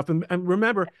real enough. And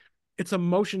remember, it's a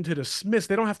motion to dismiss.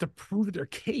 They don't have to prove their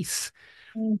case.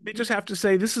 They just have to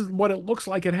say this is what it looks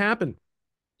like it happened.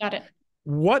 got it.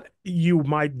 What you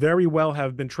might very well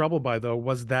have been troubled by, though,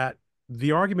 was that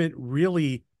the argument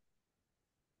really,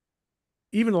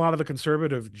 even a lot of the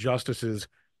conservative justices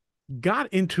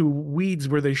got into weeds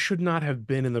where they should not have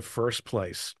been in the first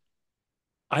place.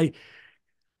 I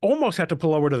almost had to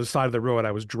pull over to the side of the road.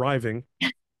 I was driving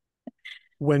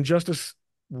when Justice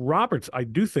Roberts, I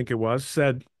do think it was,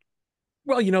 said,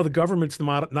 well, the government's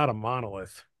not a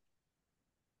monolith.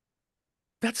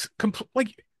 That's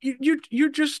like you're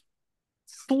just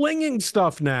slinging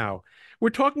stuff now. We're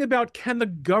talking about, can the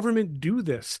government do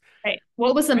this? Right.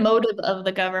 What was the motive of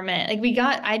the government? Like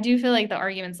I do feel like the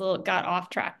arguments got off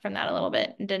track from that a little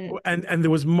bit and didn't. And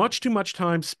there was much too much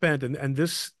time spent, and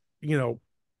this,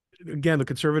 again, the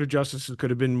conservative justices could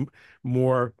have been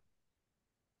more.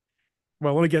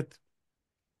 Well,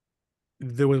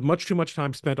 there was much too much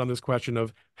time spent on this question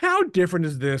of how different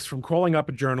is this from calling up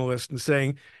a journalist and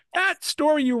saying that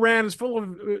story you ran is full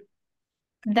of,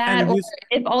 That, and or this,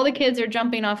 if all the kids are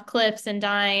jumping off cliffs and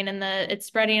dying and it's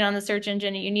spreading on the search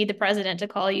engine and you need the president to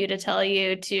call you to tell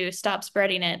you to stop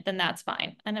spreading it, then that's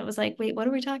fine. And it was like, wait, what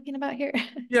are we talking about here?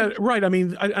 yeah, right. I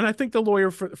mean, and I think the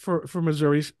lawyer for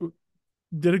Missouri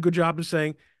did a good job of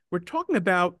saying we're talking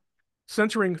about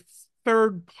censoring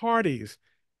third parties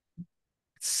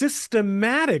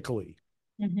systematically,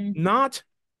 Hmm. not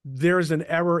there's an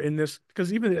error in this.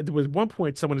 Because even there was one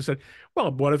point someone who said,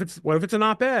 well, what if it's an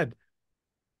op-ed?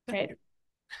 Right.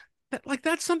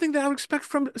 That's something that I would expect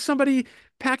from somebody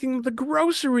packing the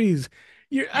groceries.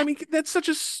 I mean, that's such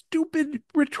a stupid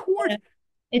retort. Yeah.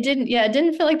 It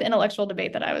didn't feel like the intellectual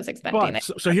debate that I was expecting. But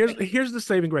so here's the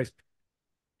saving grace.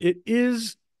 It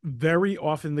is very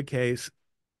often the case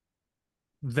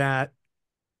that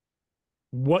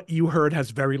what you heard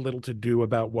has very little to do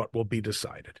about what will be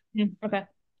decided. Okay.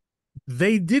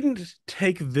 They didn't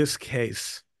take this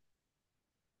case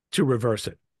to reverse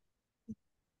it.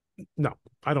 No,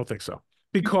 I don't think so.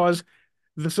 Because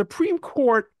the Supreme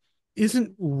Court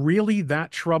isn't really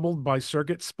that troubled by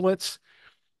circuit splits.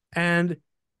 And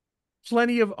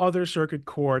plenty of other circuit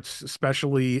courts,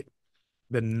 especially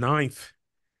the Ninth,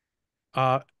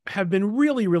 have been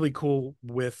really, really cool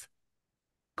with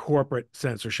corporate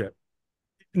censorship.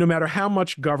 No matter how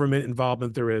much government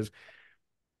involvement there is,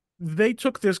 they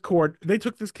took this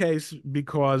case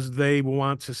because they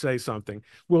want to say something.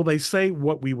 Will they say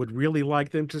what we would really like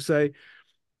them to say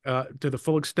to the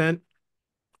full extent?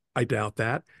 I doubt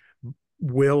that.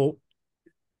 Will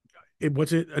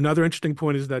what's it? Another interesting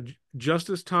point is that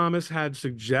Justice Thomas had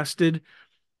suggested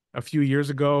a few years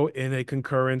ago in a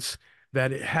concurrence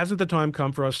that it hasn't the time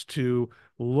come for us to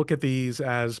look at these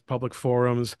as public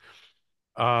forums.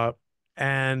 Uh,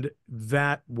 and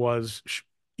that was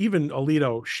even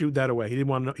Alito shooed that away. He didn't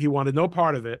want he wanted no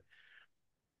part of it.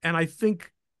 And I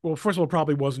think, well, first of all,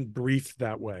 probably wasn't briefed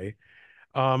that way.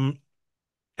 Um,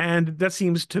 and that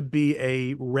seems to be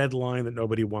a red line that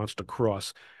nobody wants to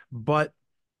cross. But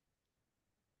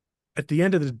at the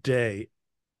end of the day,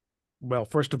 well,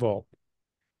 first of all,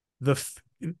 the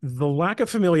the lack of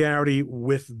familiarity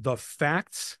with the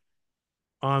facts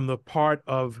on the part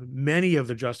of many of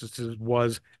the justices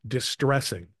was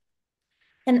distressing.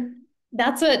 And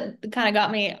that's what kind of got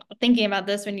me thinking about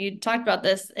this when you talked about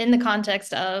this in the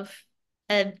context of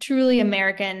a truly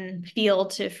American feel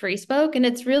to Freespoke. And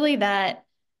it's really that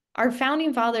our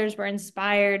founding fathers were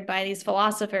inspired by these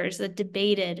philosophers that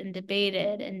debated and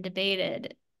debated and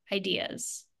debated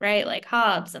ideas, right? Like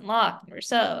Hobbes and Locke and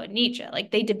Rousseau and Nietzsche.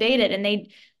 Like they debated and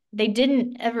they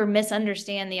didn't ever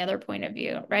misunderstand the other point of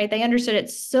view, right? They understood it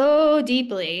so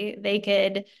deeply they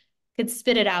could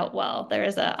spit it out well. There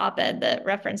is an op-ed that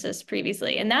references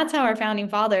previously. And that's how our founding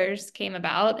fathers came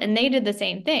about. And they did the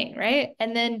same thing, right?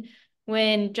 And then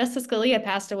when Justice Scalia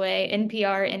passed away,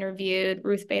 NPR interviewed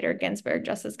Ruth Bader Ginsburg,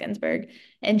 Justice Ginsburg,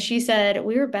 and she said,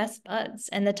 we were best buds.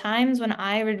 And the times when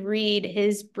I would read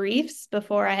his briefs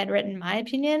before I had written my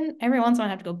opinion, every once in a while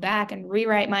I have to go back and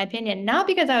rewrite my opinion, not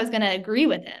because I was going to agree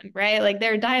with him, right? Like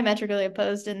they're diametrically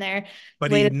opposed in their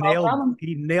But way to solve problems.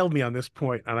 he nailed me on this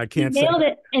point, and I He can't say nailed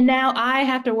it. And now I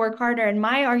have to work harder. And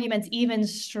my argument's even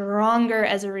stronger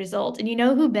as a result. And you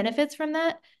know who benefits from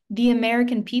that? The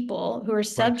American people who are right.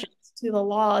 subject to the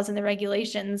laws and the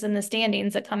regulations and the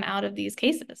standings that come out of these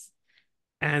cases.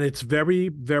 And it's very,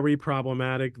 very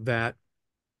problematic that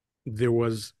there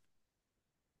was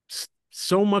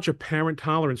so much apparent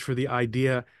tolerance for the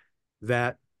idea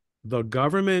that the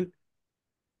government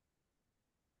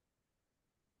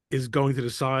is going to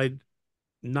decide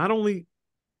not only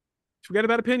forget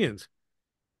about opinions,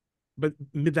 but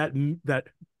that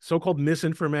so-called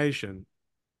misinformation,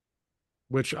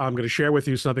 which I'm going to share with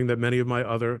you something that many of my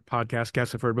other podcast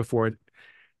guests have heard before.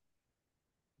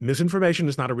 Misinformation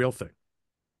is not a real thing.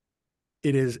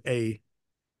 It is a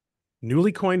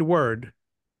newly coined word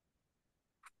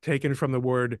taken from the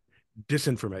word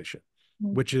disinformation,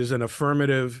 which is an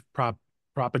affirmative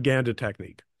propaganda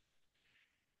technique.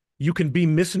 You can be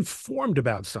misinformed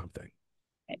about something.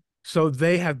 So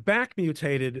they have back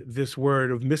mutated this word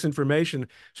of misinformation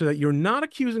so that you're not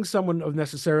accusing someone of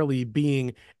necessarily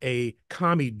being a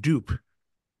commie dupe,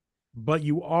 but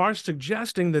you are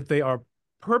suggesting that they are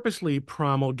purposely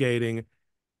promulgating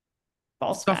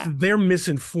False stuff fact. that they're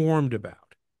misinformed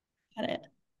about. Got it.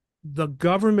 The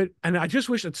government, and I just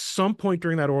wish at some point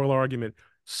during that oral argument,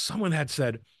 someone had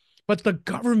said, but the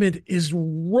government is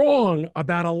wrong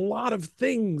about a lot of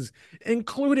things,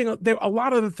 including a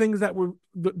lot of the things that were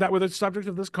the subject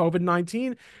of this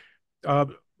COVID-19 uh,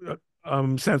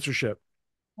 censorship.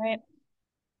 Right.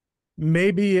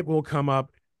 Maybe it will come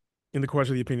up in the course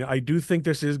of the opinion. I do think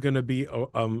this is going to be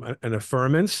an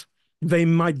affirmance. They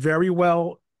might very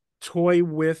well toy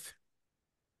with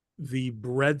the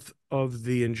breadth of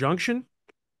the injunction.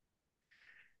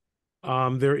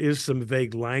 There is some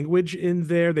vague language in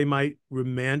there. They might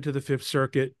remand to the Fifth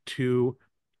Circuit to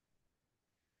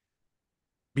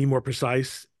be more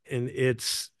precise in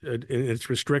its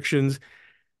restrictions.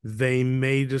 They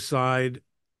may decide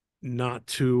not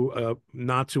to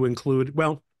include.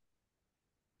 Well,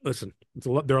 listen,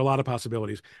 there are a lot of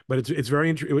possibilities, but it's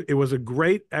very. It was a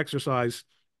great exercise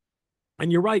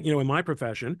And you're right, in my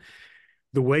profession,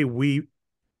 the way we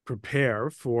prepare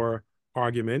for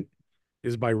argument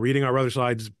is by reading the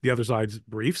other side's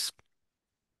briefs.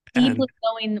 Deeply And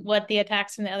knowing what the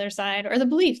attacks from the other side or the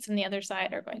beliefs from the other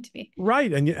side are going to be.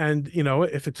 right, and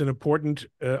if it's an important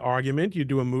argument, you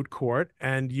do a moot court,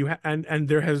 and and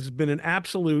there has been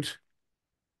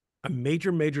a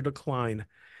major decline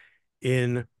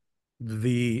in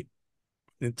the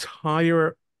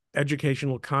entire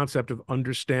educational concept of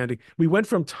understanding. We went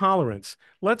from tolerance.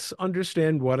 Let's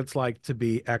understand what it's like to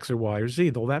be X or Y or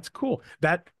Z. Though that's cool.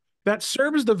 That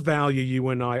serves the value you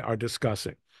and I are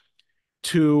discussing.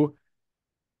 To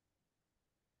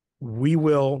we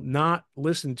will not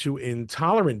listen to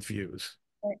intolerant views.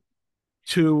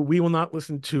 To we will not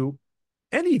listen to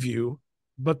any view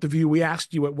but the view we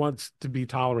asked you at once to be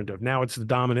tolerant of. Now it's the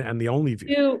dominant and the only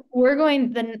view. We're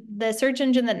going the search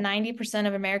engine that 90%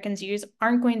 of Americans use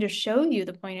aren't going to show you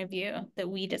the point of view that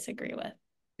we disagree with.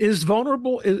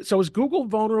 So is Google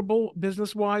vulnerable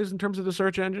business wise in terms of the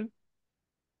search engine?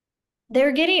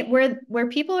 They're getting where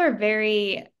people are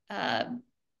very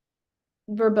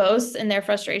verbose in their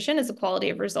frustration is the quality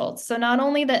of results. So not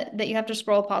only that you have to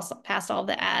scroll past all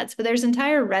the ads, but there's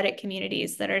entire Reddit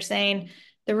communities that are saying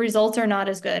the results are not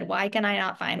as good. Why can I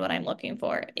not find what I'm looking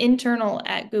for? Internal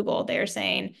at Google, they're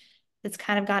saying it's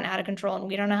kind of gotten out of control and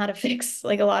we don't know how to fix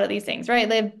like a lot of these things, right?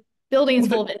 They have buildings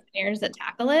Well, full of engineers that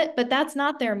tackle it, but that's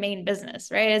not their main business,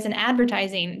 right? As an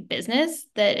advertising business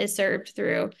that is served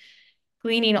through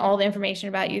gleaning all the information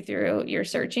about you through your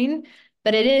searching,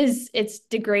 but it's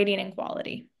degrading in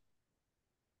quality.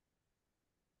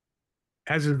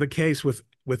 as is the case with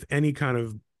any kind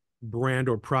of brand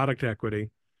or product equity,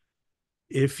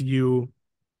 if you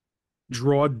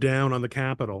draw down on the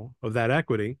capital of that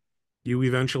equity, you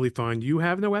eventually find you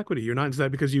have no equity. You're not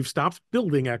instead because you've stopped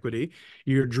building equity,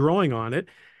 you're drawing on it.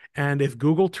 And if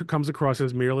Google comes across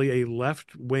as merely a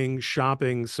left-wing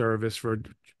shopping service for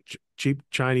cheap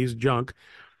Chinese junk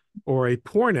or a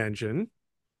porn engine,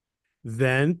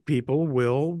 then people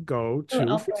will go Oh, to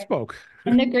elsewhere. Freespoke.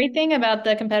 And the great thing about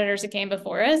the competitors that came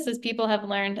before us is people have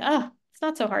learned, oh, it's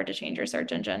not so hard to change your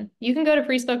search engine. You can go to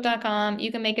freespoke.com.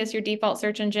 You can make us your default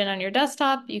search engine on your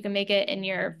desktop. You can make it in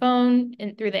your phone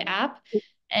and through the app,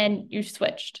 and you've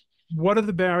switched. What are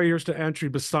the barriers to entry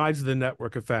besides the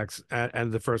network effects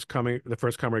and the first comer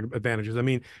advantages? I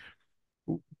mean,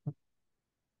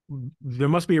 there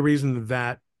must be a reason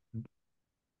that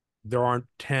there aren't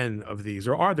 10 of these,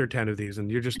 or are there 10 of these?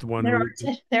 And you're just the one There are who,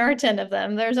 10, there are 10 of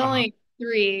them. There's uh, only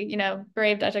three,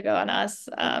 Brave, Go, and us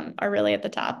are really at the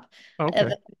top of okay.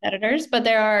 the competitors, but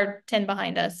there are 10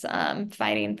 behind us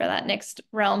fighting for that next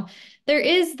realm.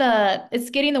 It's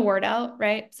getting the word out,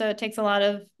 right? So it takes a lot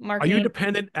of Are you marketing.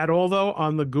 dependent at all though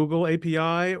on the Google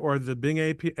API or the Bing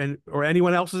API or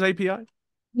anyone else's API?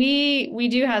 We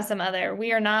do have some other.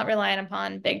 We are not relying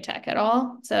upon big tech at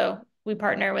all. So we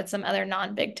partner with some other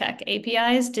non-big tech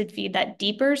APIs to feed that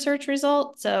deeper search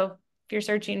result. So if you're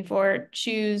searching for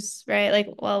shoes, right? Like,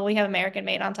 well, we have American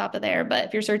Made on top of there, but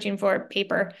if you're searching for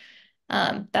paper,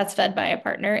 that's fed by a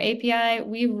partner API.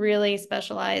 We really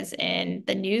specialize in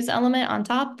the news element on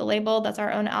top, the label. That's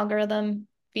our own algorithm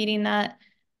feeding that,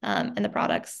 and the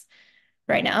products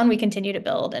right now. And we continue to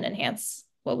build and enhance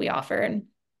what we offer and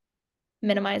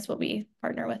minimize what we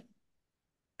partner with.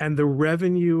 And the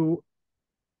revenue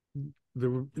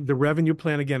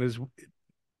plan again is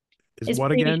Is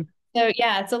what freebie. again? So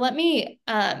yeah, so let me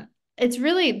it's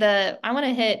really I want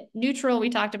to hit neutral we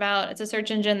talked about. It's a search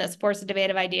engine that supports the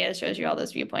debate of ideas, shows you all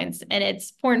those viewpoints, and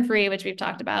it's porn free, which we've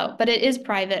talked about, but it is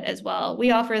private as well. We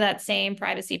offer that same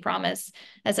privacy promise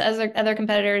as other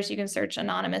competitors. You can search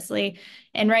anonymously.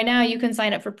 And right now you can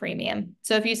sign up for premium.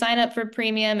 So if you sign up for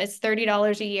premium, it's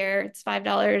 $30 a year, it's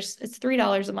 $5, it's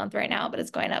 $3 a month right now, but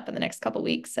it's going up in the next couple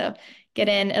weeks. So get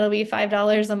in, it'll be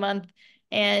 $5 a month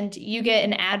and you get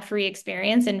an ad-free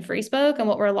experience in Freespoke. And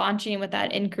what we're launching with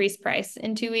that increased price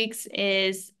in 2 weeks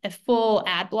is a full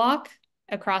ad block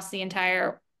across the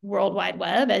entire World Wide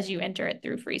Web as you enter it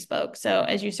through Freespoke. So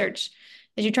as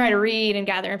you try to read and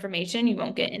gather information, you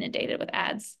won't get inundated with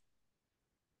ads.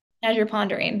 As you're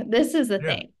pondering, this is the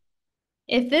Yeah. thing.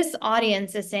 If this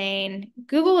audience is saying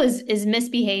Google is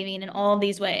misbehaving in all of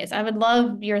these ways, I would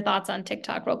love your thoughts on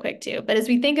TikTok real quick too. But as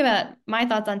we think about my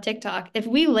thoughts on TikTok, if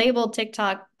we label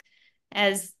TikTok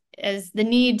as the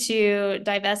need to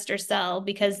divest or sell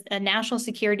because a national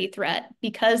security threat,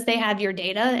 because they have your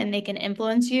data and they can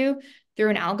influence you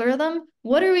through an algorithm,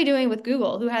 what are we doing with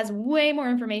Google, who has way more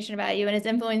information about you and has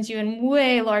influenced you in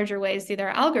way larger ways through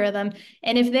their algorithm?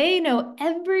 And if they know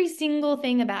every single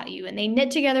thing about you and they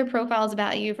knit together profiles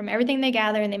about you from everything they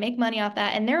gather and they make money off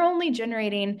that, and they're only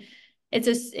generating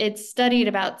It's studied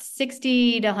about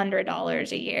 60 to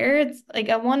 $100 a year. It's like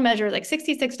a one measure, like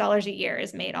 $66 a year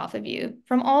is made off of you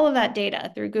from all of that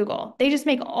data through Google. They just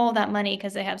make all that money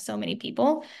because they have so many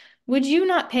people. Would you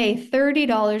not pay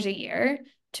 $30 a year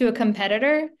to a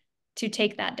competitor to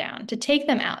take that down, to take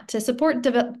them out, to support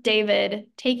David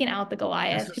taking out the This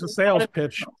Goliath? is a sales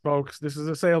pitch, folks. This is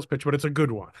a sales pitch, but it's a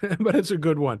good one. But it's a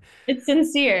good one. It's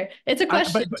sincere. It's a I,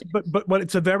 question. but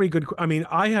it's a very good. I mean,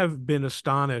 I have been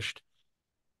astonished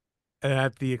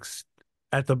at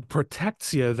at the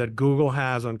protectia that Google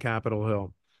has on Capitol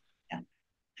Hill. Yeah,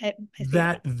 I see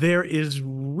That that. there is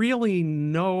really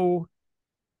no.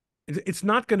 It's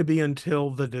not going to be until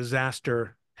the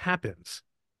disaster happens,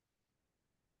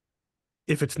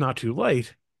 if it's not too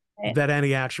late, Right. that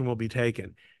any action will be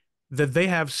taken. That they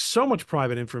have so much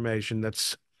private information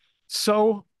that's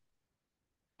so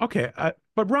okay.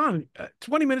 But Ron,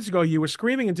 20 minutes ago, you were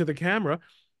screaming into the camera,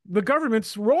 the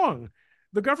government's wrong.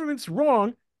 The government's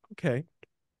wrong. Okay.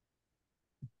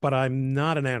 But I'm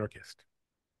not an anarchist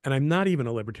and I'm not even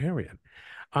a libertarian.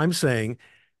 I'm saying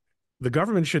the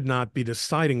government should not be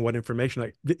deciding what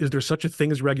information. Is there such a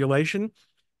thing as regulation?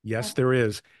 Yes, there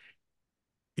is.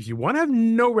 If you want to have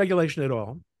no regulation at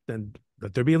all, then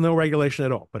let there be no regulation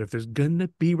at all. But if there's going to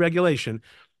be regulation,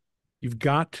 you've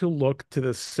got to look to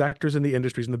the sectors and the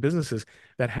industries and the businesses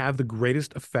that have the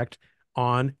greatest effect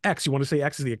on X. You want to say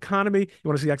X is the economy, you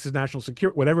want to say X is national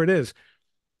security, whatever it is.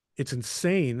 It's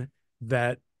insane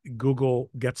that Google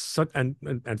gets such, and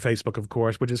Facebook, of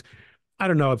course, which is, I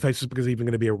don't know if Facebook is even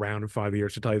going to be around in 5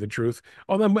 years, to tell you the truth.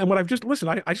 Although, and what I've just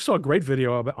listened, I just saw a great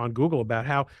video on Google about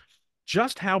how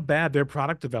bad their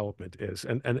product development is,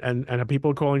 and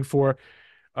people are calling for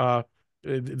uh,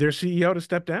 their CEO to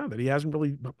step down, that he hasn't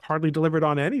really hardly delivered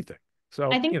on anything. I So,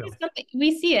 think there's something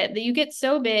we see it that you get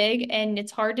so big and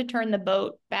it's hard to turn the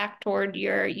boat back toward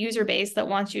your user base that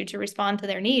wants you to respond to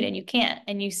their need and you can't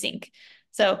and you sink.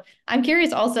 So I'm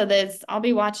curious also this, I'll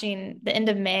be watching the end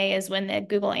of May is when the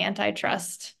Google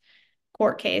antitrust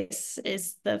court case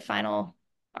is the final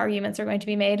arguments are going to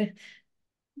be made.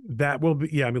 that will be,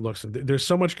 yeah, I mean, look, so there's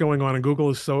so much going on, and Google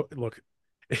is so, look,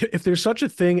 if there's such a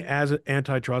thing as an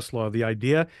antitrust law, the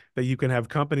idea that you can have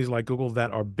companies like Google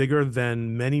that are bigger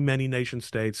than many, many nation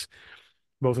states,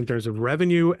 both in terms of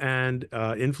revenue and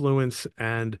influence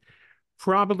and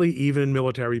probably even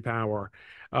military power,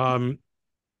 um,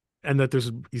 and that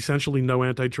there's essentially no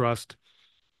antitrust,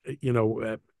 you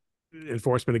know,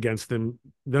 enforcement against them,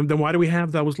 then why do we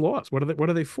have those laws? What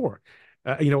are they for?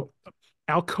 You know,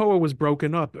 Alcoa was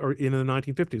broken up or in the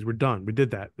 1950s. We're done. We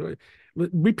did that.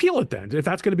 Repeal it then. If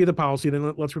that's going to be the policy,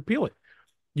 then let's repeal it.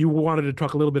 You wanted to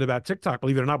talk a little bit about TikTok.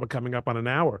 Believe it or not, we're coming up on an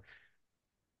hour.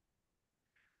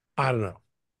 I don't know.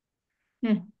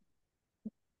 Hmm.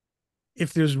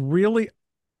 If there's really,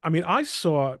 I mean, I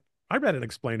read an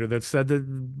explainer that said that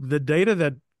the data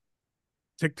that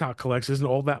TikTok collects isn't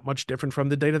all that much different from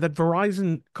the data that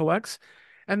Verizon collects,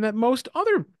 and that most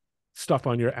other stuff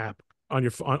on your app, on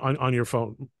your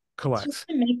phone It's just collects.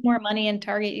 to make more money and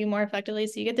target you more effectively.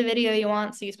 So you get the video you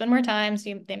want, so you spend more time,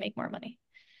 so they make more money.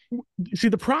 See,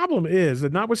 the problem is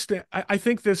that notwithstanding, I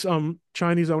think this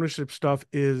Chinese ownership stuff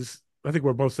is, I think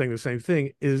we're both saying the same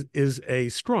thing, is a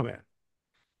straw man.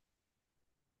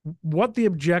 What the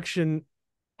objection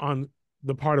on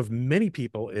the part of many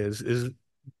people is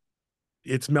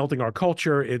it's melting our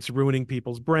culture, it's ruining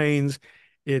people's brains.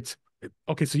 It's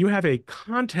okay, so you have a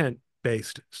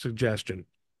content-based suggestion.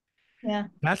 Yeah.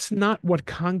 That's not what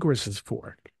Congress is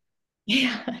for.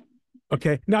 Yeah.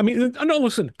 Okay. Now, I mean, no,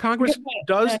 listen, Congress Good point.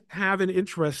 does have an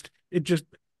interest.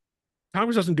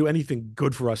 Congress doesn't do anything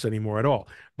good for us anymore at all.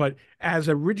 But as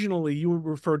originally you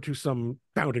referred to some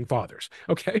founding fathers,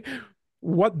 okay,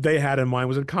 what they had in mind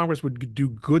was that Congress would do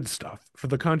good stuff for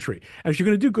the country. And if you're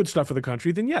going to do good stuff for the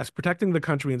country, then yes, protecting the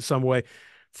country in some way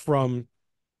from,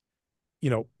 you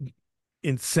know,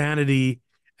 insanity.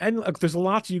 And look, there's a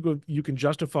lot you can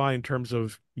justify in terms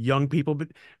of young people, but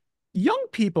young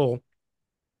people,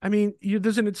 I mean,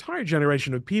 there's an entire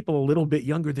generation of people a little bit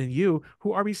younger than you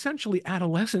who are essentially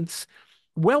adolescents,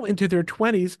 well into their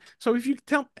 20s. So if you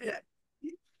tell,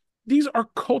 these are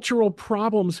cultural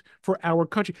problems for our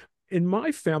country. In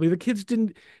my family, the kids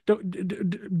don't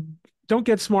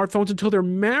get smartphones until they're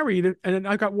married, and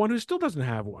I got one who still doesn't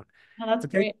have one. Oh, that's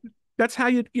Okay, great. that's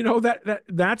how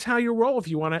that's how you roll if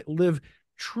you want to live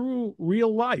true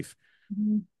real life.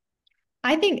 Mhm.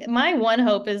 I think my one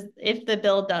hope is if the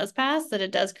bill does pass, that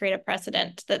it does create a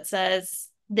precedent that says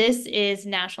this is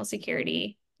national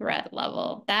security threat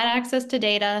level. That access to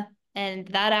data and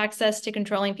that access to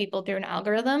controlling people through an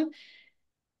algorithm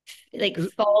like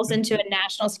falls into a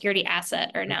national security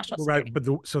asset or national Right,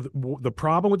 security. but the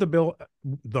problem with the bill,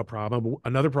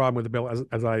 another problem with the bill,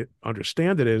 as I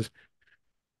understand it, is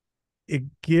it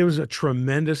gives a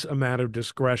tremendous amount of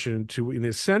discretion to an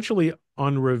essentially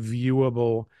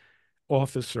unreviewable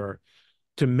officer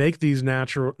to make these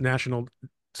national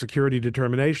security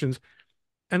determinations.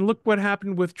 And look what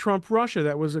happened with Trump Russia.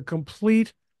 That was a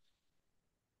complete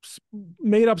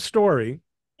made up story.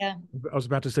 Yeah. I was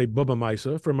about to say Bubba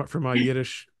Misa for my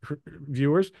Yiddish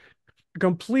viewers. A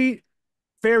complete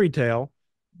fairy tale,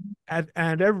 and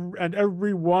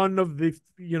every one of the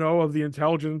of the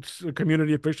intelligence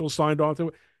community officials signed on to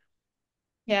it.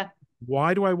 Yeah.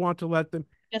 Why do I want to let them?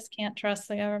 Just can't trust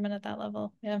the government at that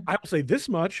level. Yeah. I will say this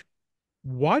much: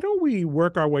 why don't we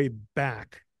work our way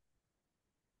back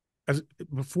as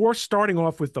before starting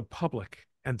off with the public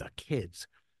and the kids?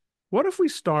 What if we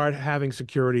start having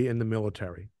security in the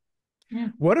military? Yeah.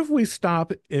 What if we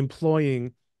stop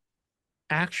employing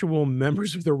actual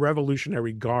members of the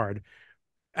Revolutionary Guard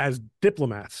as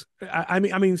diplomats? I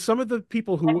mean, some of the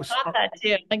people I who thought are that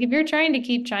too. Like if you're trying to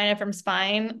keep China from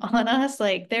spying on us,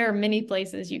 like there are many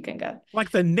places you can go.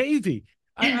 like the Navy.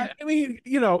 I mean,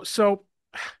 so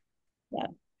Yeah.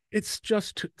 it's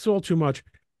all too much.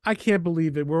 I can't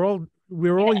believe it. We're all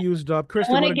used up. I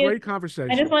Kristen, want what to a give great I just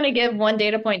conversation. want to give one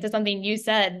data point to something you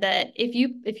said that if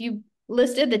you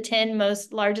listed the 10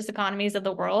 most largest economies of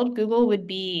the world, Google would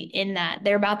be in that.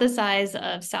 They're about the size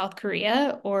of South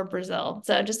Korea or Brazil.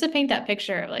 So just to paint that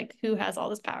picture of like who has all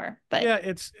this power. But Yeah,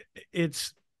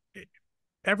 it's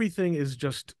everything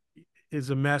is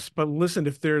a mess. But listen,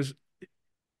 if there's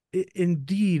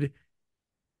indeed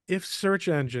if search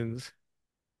engines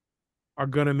are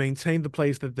going to maintain the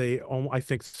place that they, I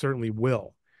think, certainly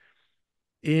will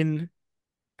in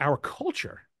our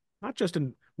culture, not just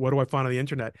in what do I find on the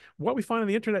internet. What we find on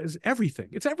the internet is everything.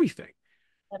 It's everything.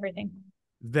 everything.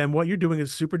 Then what you're doing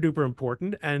is super duper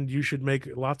important, and you should make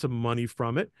lots of money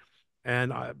from it.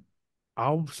 And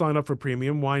I'll sign up for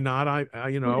premium. Why not?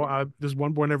 There's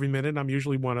one born every minute, and I'm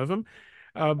usually one of them.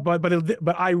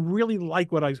 But I really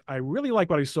like what I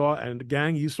saw. And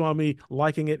gang, you saw me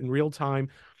liking it in real time.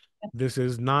 This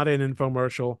is not an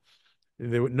infomercial.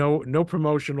 There were no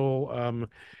promotional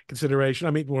consideration.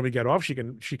 I mean, when we get off, she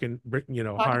can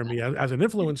Talk hire me as an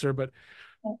influencer. But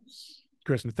about it.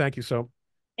 Kristen, thank you so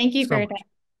Thank you for so your time. much.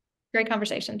 Great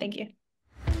conversation. Thank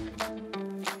you.